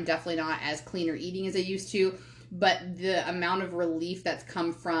to, and I'm definitely not as clean or eating as I used to. But the amount of relief that's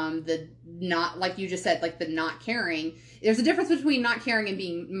come from the not, like you just said, like the not caring. There's a difference between not caring and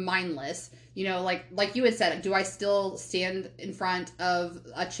being mindless. You know, like you had said, do I still stand in front of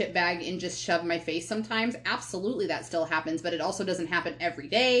a chip bag and just shove my face sometimes? Absolutely, that still happens, but it also doesn't happen every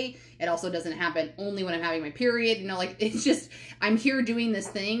day. It also doesn't happen only when I'm having my period. You know, like, it's just, I'm here doing this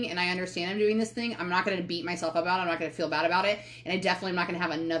thing, and I understand I'm doing this thing. I'm not going to beat myself about it. I'm not going to feel bad about it. And I definitely am not going to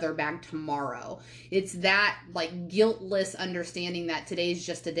have another bag tomorrow. It's that, like, guiltless understanding that today's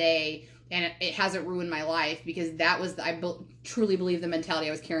just a day, and it hasn't ruined my life, because that was, truly believe, the mentality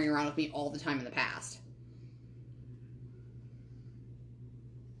I was carrying around with me all the time in the past.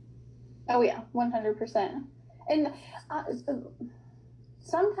 Oh yeah, 100%. And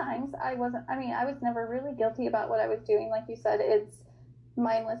sometimes I was never really guilty about what I was doing. Like you said, it's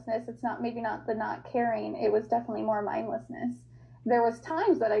mindlessness. It's not, maybe not the not caring. It was definitely more mindlessness. There was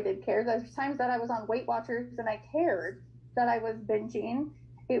times that I did care. There's times that I was on Weight Watchers and I cared that I was binging.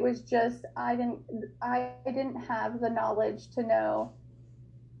 It was just, I didn't have the knowledge to know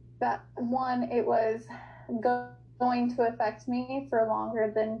that, one, it was going to affect me for longer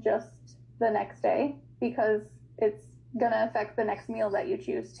than just the next day, because it's going to affect the next meal that you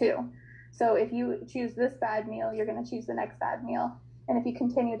choose too. So if you choose this bad meal, you're going to choose the next bad meal. And if you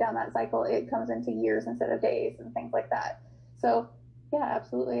continue down that cycle, it comes into years instead of days and things like that. So yeah,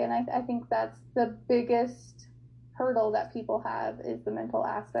 absolutely. And I think that's the biggest hurdle that people have, is the mental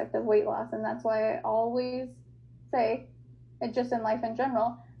aspect of weight loss. And that's why I always say, and just in life in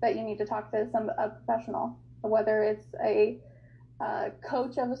general, that you need to talk to a professional, whether it's a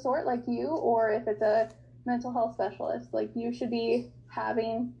coach of a sort like you, or if it's a mental health specialist. Like, you should be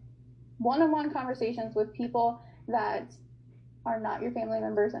having one-on-one conversations with people that are not your family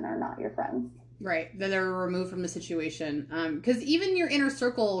members and are not your friends. Right, that they're removed from the situation. Because even your inner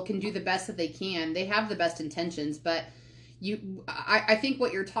circle can do the best that they can. They have the best intentions, but I think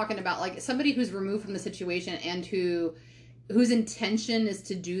what you're talking about, like somebody who's removed from the situation and whose intention is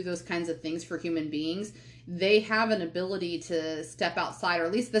to do those kinds of things for human beings, they have an ability to step outside, or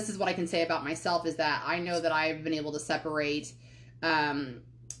at least this is what I can say about myself, is that I know that I've been able to separate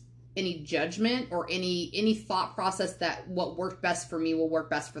any judgment or any thought process that what worked best for me will work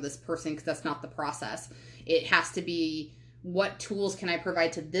best for this person, because that's not the process. It has to be, what tools can I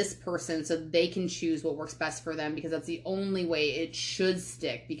provide to this person so they can choose what works best for them, because that's the only way it should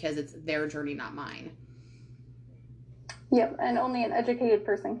stick, because it's their journey, not mine. Yep, and only an educated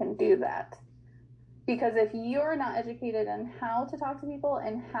person can do that. Because if you're not educated in how to talk to people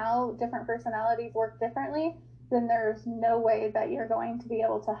and how different personalities work differently, then there's no way that you're going to be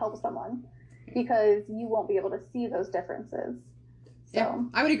able to help someone, because you won't be able to see those differences. So, yeah,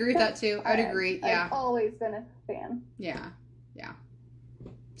 I would agree with that too. I would agree. Yeah. I've always been a fan. Yeah.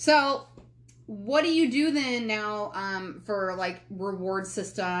 So, what do you do then now for like reward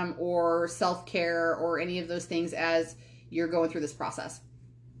system or self-care or any of those things as you're going through this process?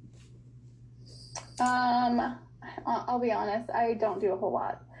 I'll be honest, I don't do a whole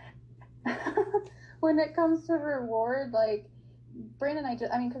lot. When it comes to reward, like Brandon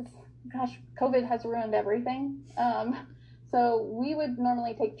and because gosh, COVID has ruined everything. So we would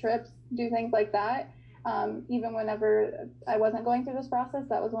normally take trips, do things like that. Even whenever I wasn't going through this process,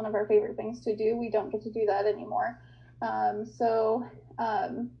 that was one of our favorite things to do. We don't get to do that anymore. So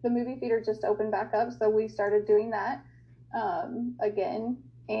the movie theater just opened back up, so we started doing that again.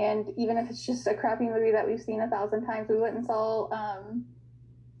 And even if it's just a crappy movie that we've seen 1,000 times, we went and saw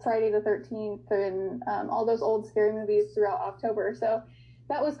Friday the 13th and all those old scary movies throughout October. So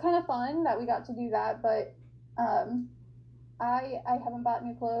that was kind of fun that we got to do that. But I haven't bought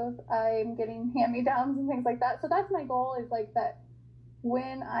new clothes. I'm getting hand-me-downs and things like that. So that's my goal, is like that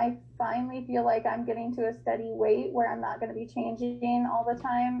when I finally feel like I'm getting to a steady weight where I'm not going to be changing all the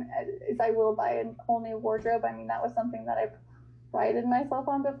time, is I will buy a whole new wardrobe. I mean, that was something that I prided myself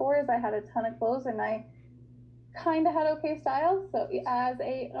on before, is I had a ton of clothes and I kind of had okay style, so as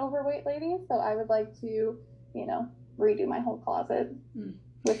an overweight lady, so I would like to, you know, redo my whole closet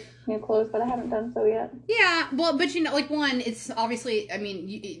with new clothes, but I haven't done so yet. Yeah, well, but you know, like, one, it's obviously, I mean,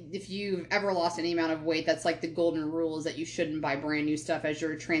 if you've ever lost any amount of weight, that's like the golden rule, is that you shouldn't buy brand new stuff as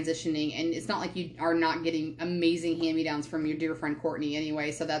you're transitioning. And it's not like you are not getting amazing hand-me-downs from your dear friend Courtney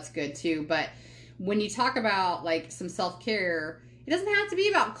anyway, so that's good too. But when you talk about like some self-care, it doesn't have to be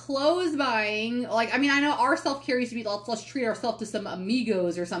about clothes buying. Like, I mean, I know our self-care used to be, let's treat ourselves to some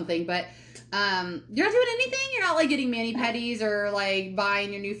amigos or something, but you're not doing anything. You're not like getting mani-pedis or like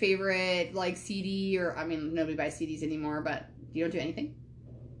buying your new favorite like CD, or, I mean, nobody buys CDs anymore, but you don't do anything.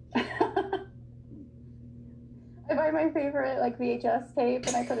 I buy my favorite like VHS tape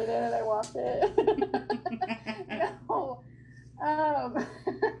and I put it in and I watch it. No,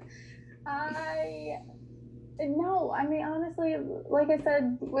 I no, I mean, honestly, like I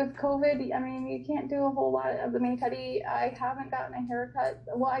said, with COVID, I mean, you can't do a whole lot of the mani-pedi. I haven't gotten a haircut.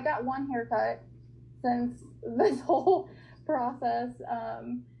 Well, I got one haircut since this whole process.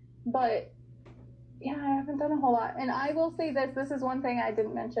 But yeah, I haven't done a whole lot. And I will say this is one thing I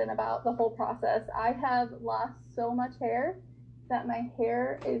didn't mention about the whole process. I have lost so much hair that my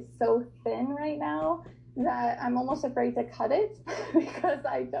hair is so thin right now that I'm almost afraid to cut it because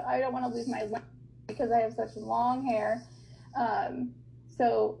I don't want to lose my length, because I have such long hair.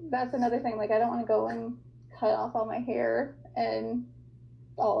 So that's another thing. Like, I don't want to go and cut off all my hair and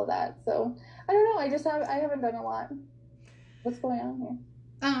all of that. So I don't know. I haven't done a lot. What's going on here?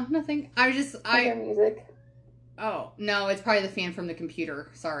 Oh, nothing. I hear music. Oh, no, it's probably the fan from the computer.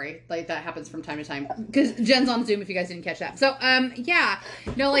 Sorry. Like, that happens from time to time. Because Jen's on Zoom, if you guys didn't catch that. So, yeah.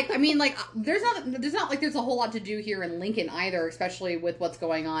 No, like, I mean, like, there's not like there's a whole lot to do here in Lincoln either, especially with what's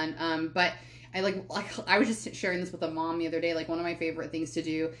going on. But I was just sharing this with a mom the other day. Like, one of my favorite things to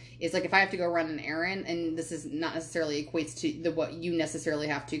do is, like, if I have to go run an errand, and this is not necessarily equates to what you necessarily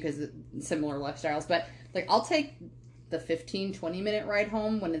have to, because similar lifestyles, but, like, I'll take the 15-20 minute ride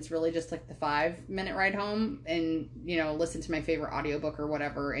home when it's really just like the 5-minute ride home, and, you know, listen to my favorite audiobook or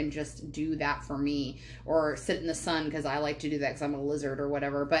whatever, and just do that for me, or sit in the sun, because I like to do that because I'm a lizard or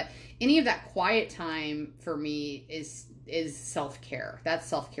whatever. But any of that quiet time for me is self-care. That's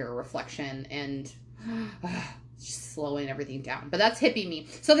self-care, reflection, and just slowing everything down. But that's hippie me.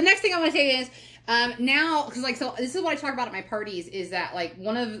 So the next thing I want to say is, now, because, like, so this is what I talk about at my parties, is that, like,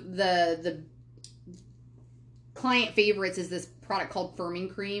 one of the client favorites is this product called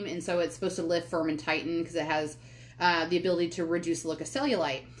Firming Cream, and so it's supposed to lift, firm, and tighten, because it has the ability to reduce the look of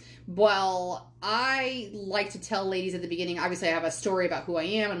cellulite. Well, I like to tell ladies at the beginning, obviously I have a story about who I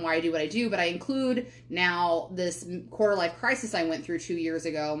am and why I do what I do, but I include now this quarter life crisis I went through 2 years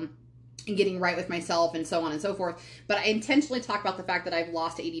ago, and getting right with myself, and so on and so forth. But I intentionally talk about the fact that I've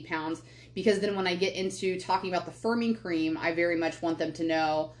lost 80 pounds, because then when I get into talking about the Firming Cream, I very much want them to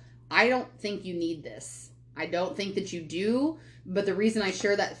know, I don't think you need this. I don't think that you do. But the reason I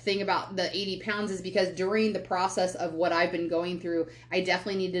share that thing about the 80 pounds is because during the process of what I've been going through, I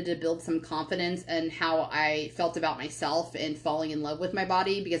definitely needed to build some confidence in how I felt about myself and falling in love with my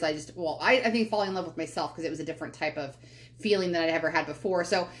body, because I think falling in love with myself, because it was a different type of feeling that I'd ever had before.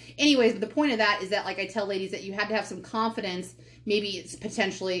 So anyways, the point of that is that, like, I tell ladies that you had to have some confidence, maybe it's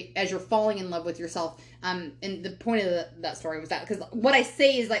potentially as you're falling in love with yourself. And the point of that story was that, because what I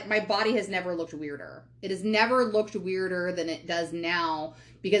say is, like, my body has never looked weirder. It has never looked weirder than it does now,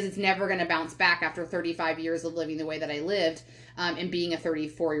 because it's never going to bounce back after 35 years of living the way that I lived, and being a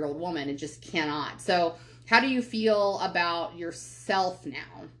 34-year-old woman. It just cannot. So how do you feel about yourself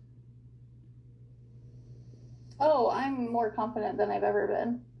now? Oh, I'm more confident than I've ever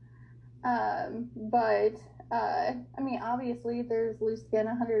been. But I mean, obviously there's loose skin,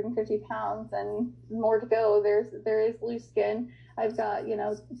 150 pounds and more to go. There is loose skin. I've got, you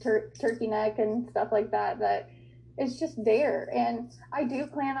know, turkey neck and stuff like that, that it's just there. And I do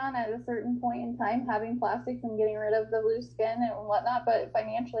plan on, at a certain point in time, having plastics and getting rid of the loose skin and whatnot. But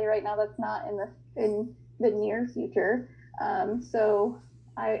financially right now, that's not in the near future. So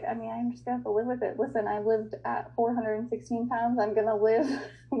I mean, I'm just gonna have to live with it. Listen, I lived at 416 pounds. I'm gonna live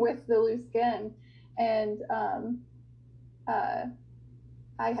with the loose skin. And I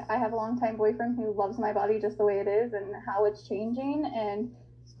have a longtime boyfriend who loves my body just the way it is and how it's changing. And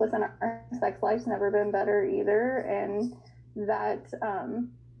listen, our sex life's never been better either, and that's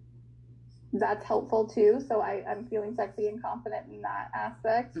helpful too. So I'm feeling sexy and confident in that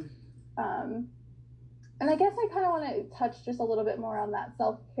aspect. And I guess I kind of want to touch just a little bit more on that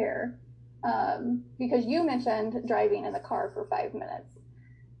self-care, because you mentioned driving in the car for 5 minutes.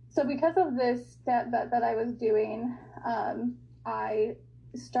 So because of this step that I was doing, I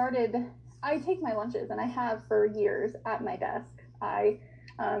started I take my lunches, and I have for years, at my desk. I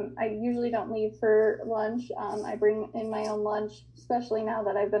usually don't leave for lunch. I bring in my own lunch, especially now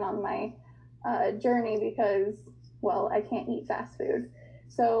that I've been on my journey, because, well, I can't eat fast food.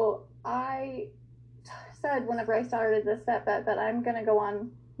 So I said whenever I started this step bet that I'm going to go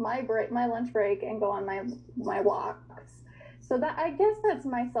on my lunch break, and go on my walks. So that, I guess that's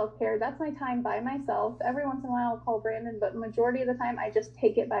my self-care. That's my time by myself. Every once in a while I'll call Brandon, but majority of the time I just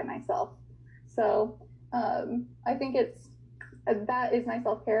take it by myself. So I think that is my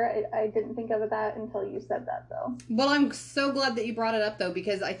self-care. I didn't think of that until you said that, though. Well, I'm so glad that you brought it up, though,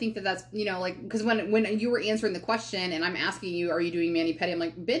 because I think that's, like, because when you were answering the question and I'm asking you, are you doing mani-pedi? I'm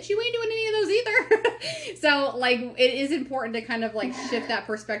like, bitch, you ain't doing any of those either. So, like, it is important to kind of, like, shift that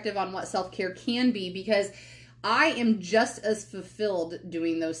perspective on what self-care can be, because I am just as fulfilled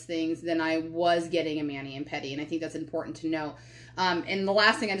doing those things than I was getting a mani and pedi, and I think that's important to know. And the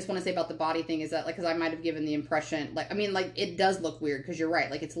last thing I just want to say about the body thing is that, like, because I might have given the impression, it does look weird, because you're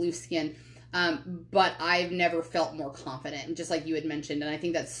right, like, it's loose skin, but I've never felt more confident, just like you had mentioned, and I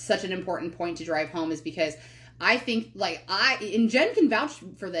think that's such an important point to drive home, is because I think, like, and Jen can vouch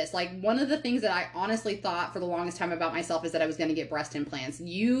for this, like, one of the things that I honestly thought for the longest time about myself is that I was going to get breast implants.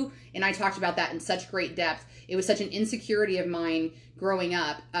 You and I talked about that in such great depth. It was such an insecurity of mine growing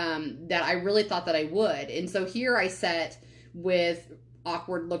up, that I really thought that I would, and so here I sat with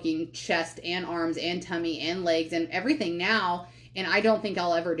awkward looking chest and arms and tummy and legs and everything now, and I don't think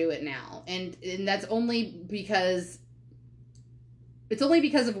I'll ever do it now, and that's only because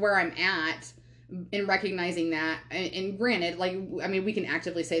of where I'm at in recognizing that. And granted, like, I mean, we can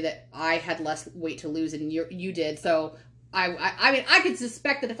actively say that I had less weight to lose than you did, so I mean, I could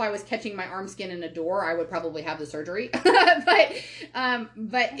suspect that if I was catching my arm skin in a door, I would probably have the surgery. but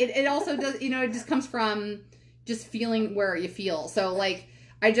it also does, it just comes from just feeling where you feel. So, like,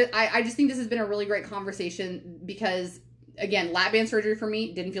 I just think this has been a really great conversation, because, again, lap band surgery for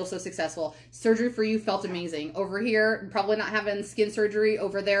me didn't feel so successful. Surgery for you felt amazing. Over here, probably not having skin surgery.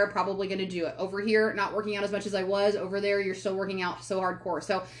 Over there, probably going to do it. Over here, not working out as much as I was. Over there, you're still working out so hardcore.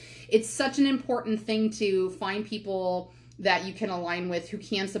 So it's such an important thing to find people that you can align with, who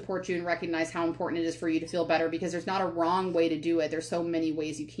can support you and recognize how important it is for you to feel better, because there's not a wrong way to do it. There's so many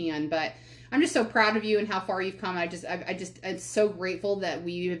ways you can, but I'm just so proud of you and how far you've come. I'm so grateful that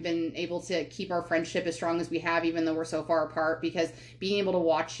we have been able to keep our friendship as strong as we have, even though we're so far apart, because being able to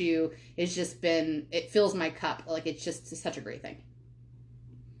watch you has just been, it fills my cup. Like, it's just such a great thing.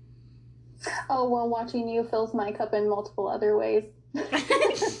 Oh, well, watching you fills my cup in multiple other ways. But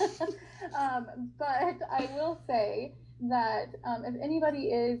I will say that if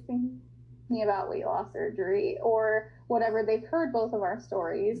anybody is thinking about weight loss surgery or whatever, they've heard both of our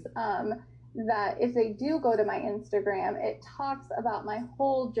stories, that if they do go to my Instagram, it talks about my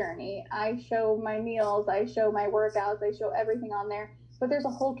whole journey. I show my meals, I show my workouts, I show everything on there, but there's a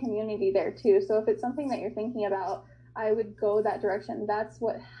whole community there too. So if it's something that you're thinking about, I would go that direction. That's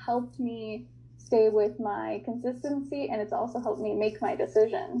what helped me stay with my consistency, and it's also helped me make my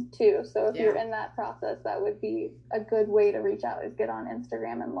decision too. So if you're in that process, that would be a good way to reach out, is get on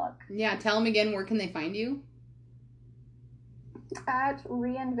Instagram and look. Yeah, tell them again, where can they find you? At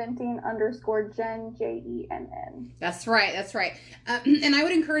reinventing_Jen, JENN. That's right. And I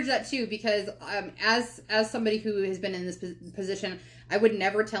would encourage that too, because as somebody who has been in this position, I would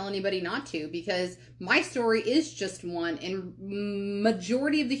never tell anybody not to, because my story is just one, and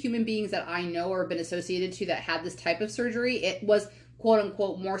majority of the human beings that I know or have been associated to that had this type of surgery, it was quote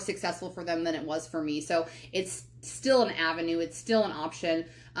unquote more successful for them than it was for me. So it's still an avenue, it's still an option.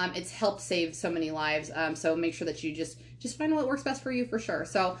 It's helped save so many lives. So make sure that you just find what works best for you, for sure.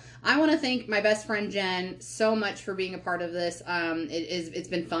 So I want to thank my best friend Jen so much for being a part of this. It's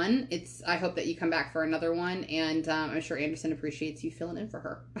been fun. I hope that you come back for another one, and I'm sure Anderson appreciates you filling in for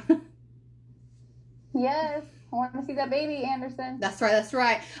her. Yes, I want to see that baby, Anderson. That's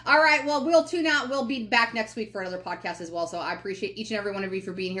right. All right, well, we'll tune out. We'll be back next week for another podcast as well. So I appreciate each and every one of you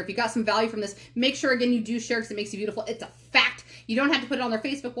for being here. If you got some value from this, make sure, again, you do share, because it makes you beautiful. It's a fact. You don't have to put it on their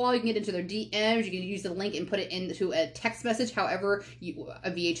Facebook wall. You can get into their DMs. You can use the link and put it into a text message, however,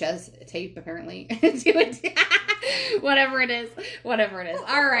 a VHS tape, apparently. Whatever it is.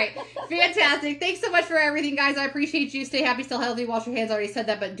 All right. Fantastic. Thanks so much for everything, guys. I appreciate you. Stay happy, still healthy. Wash your hands. I already said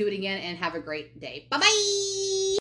that, but do it again, and have a great day. Bye-bye.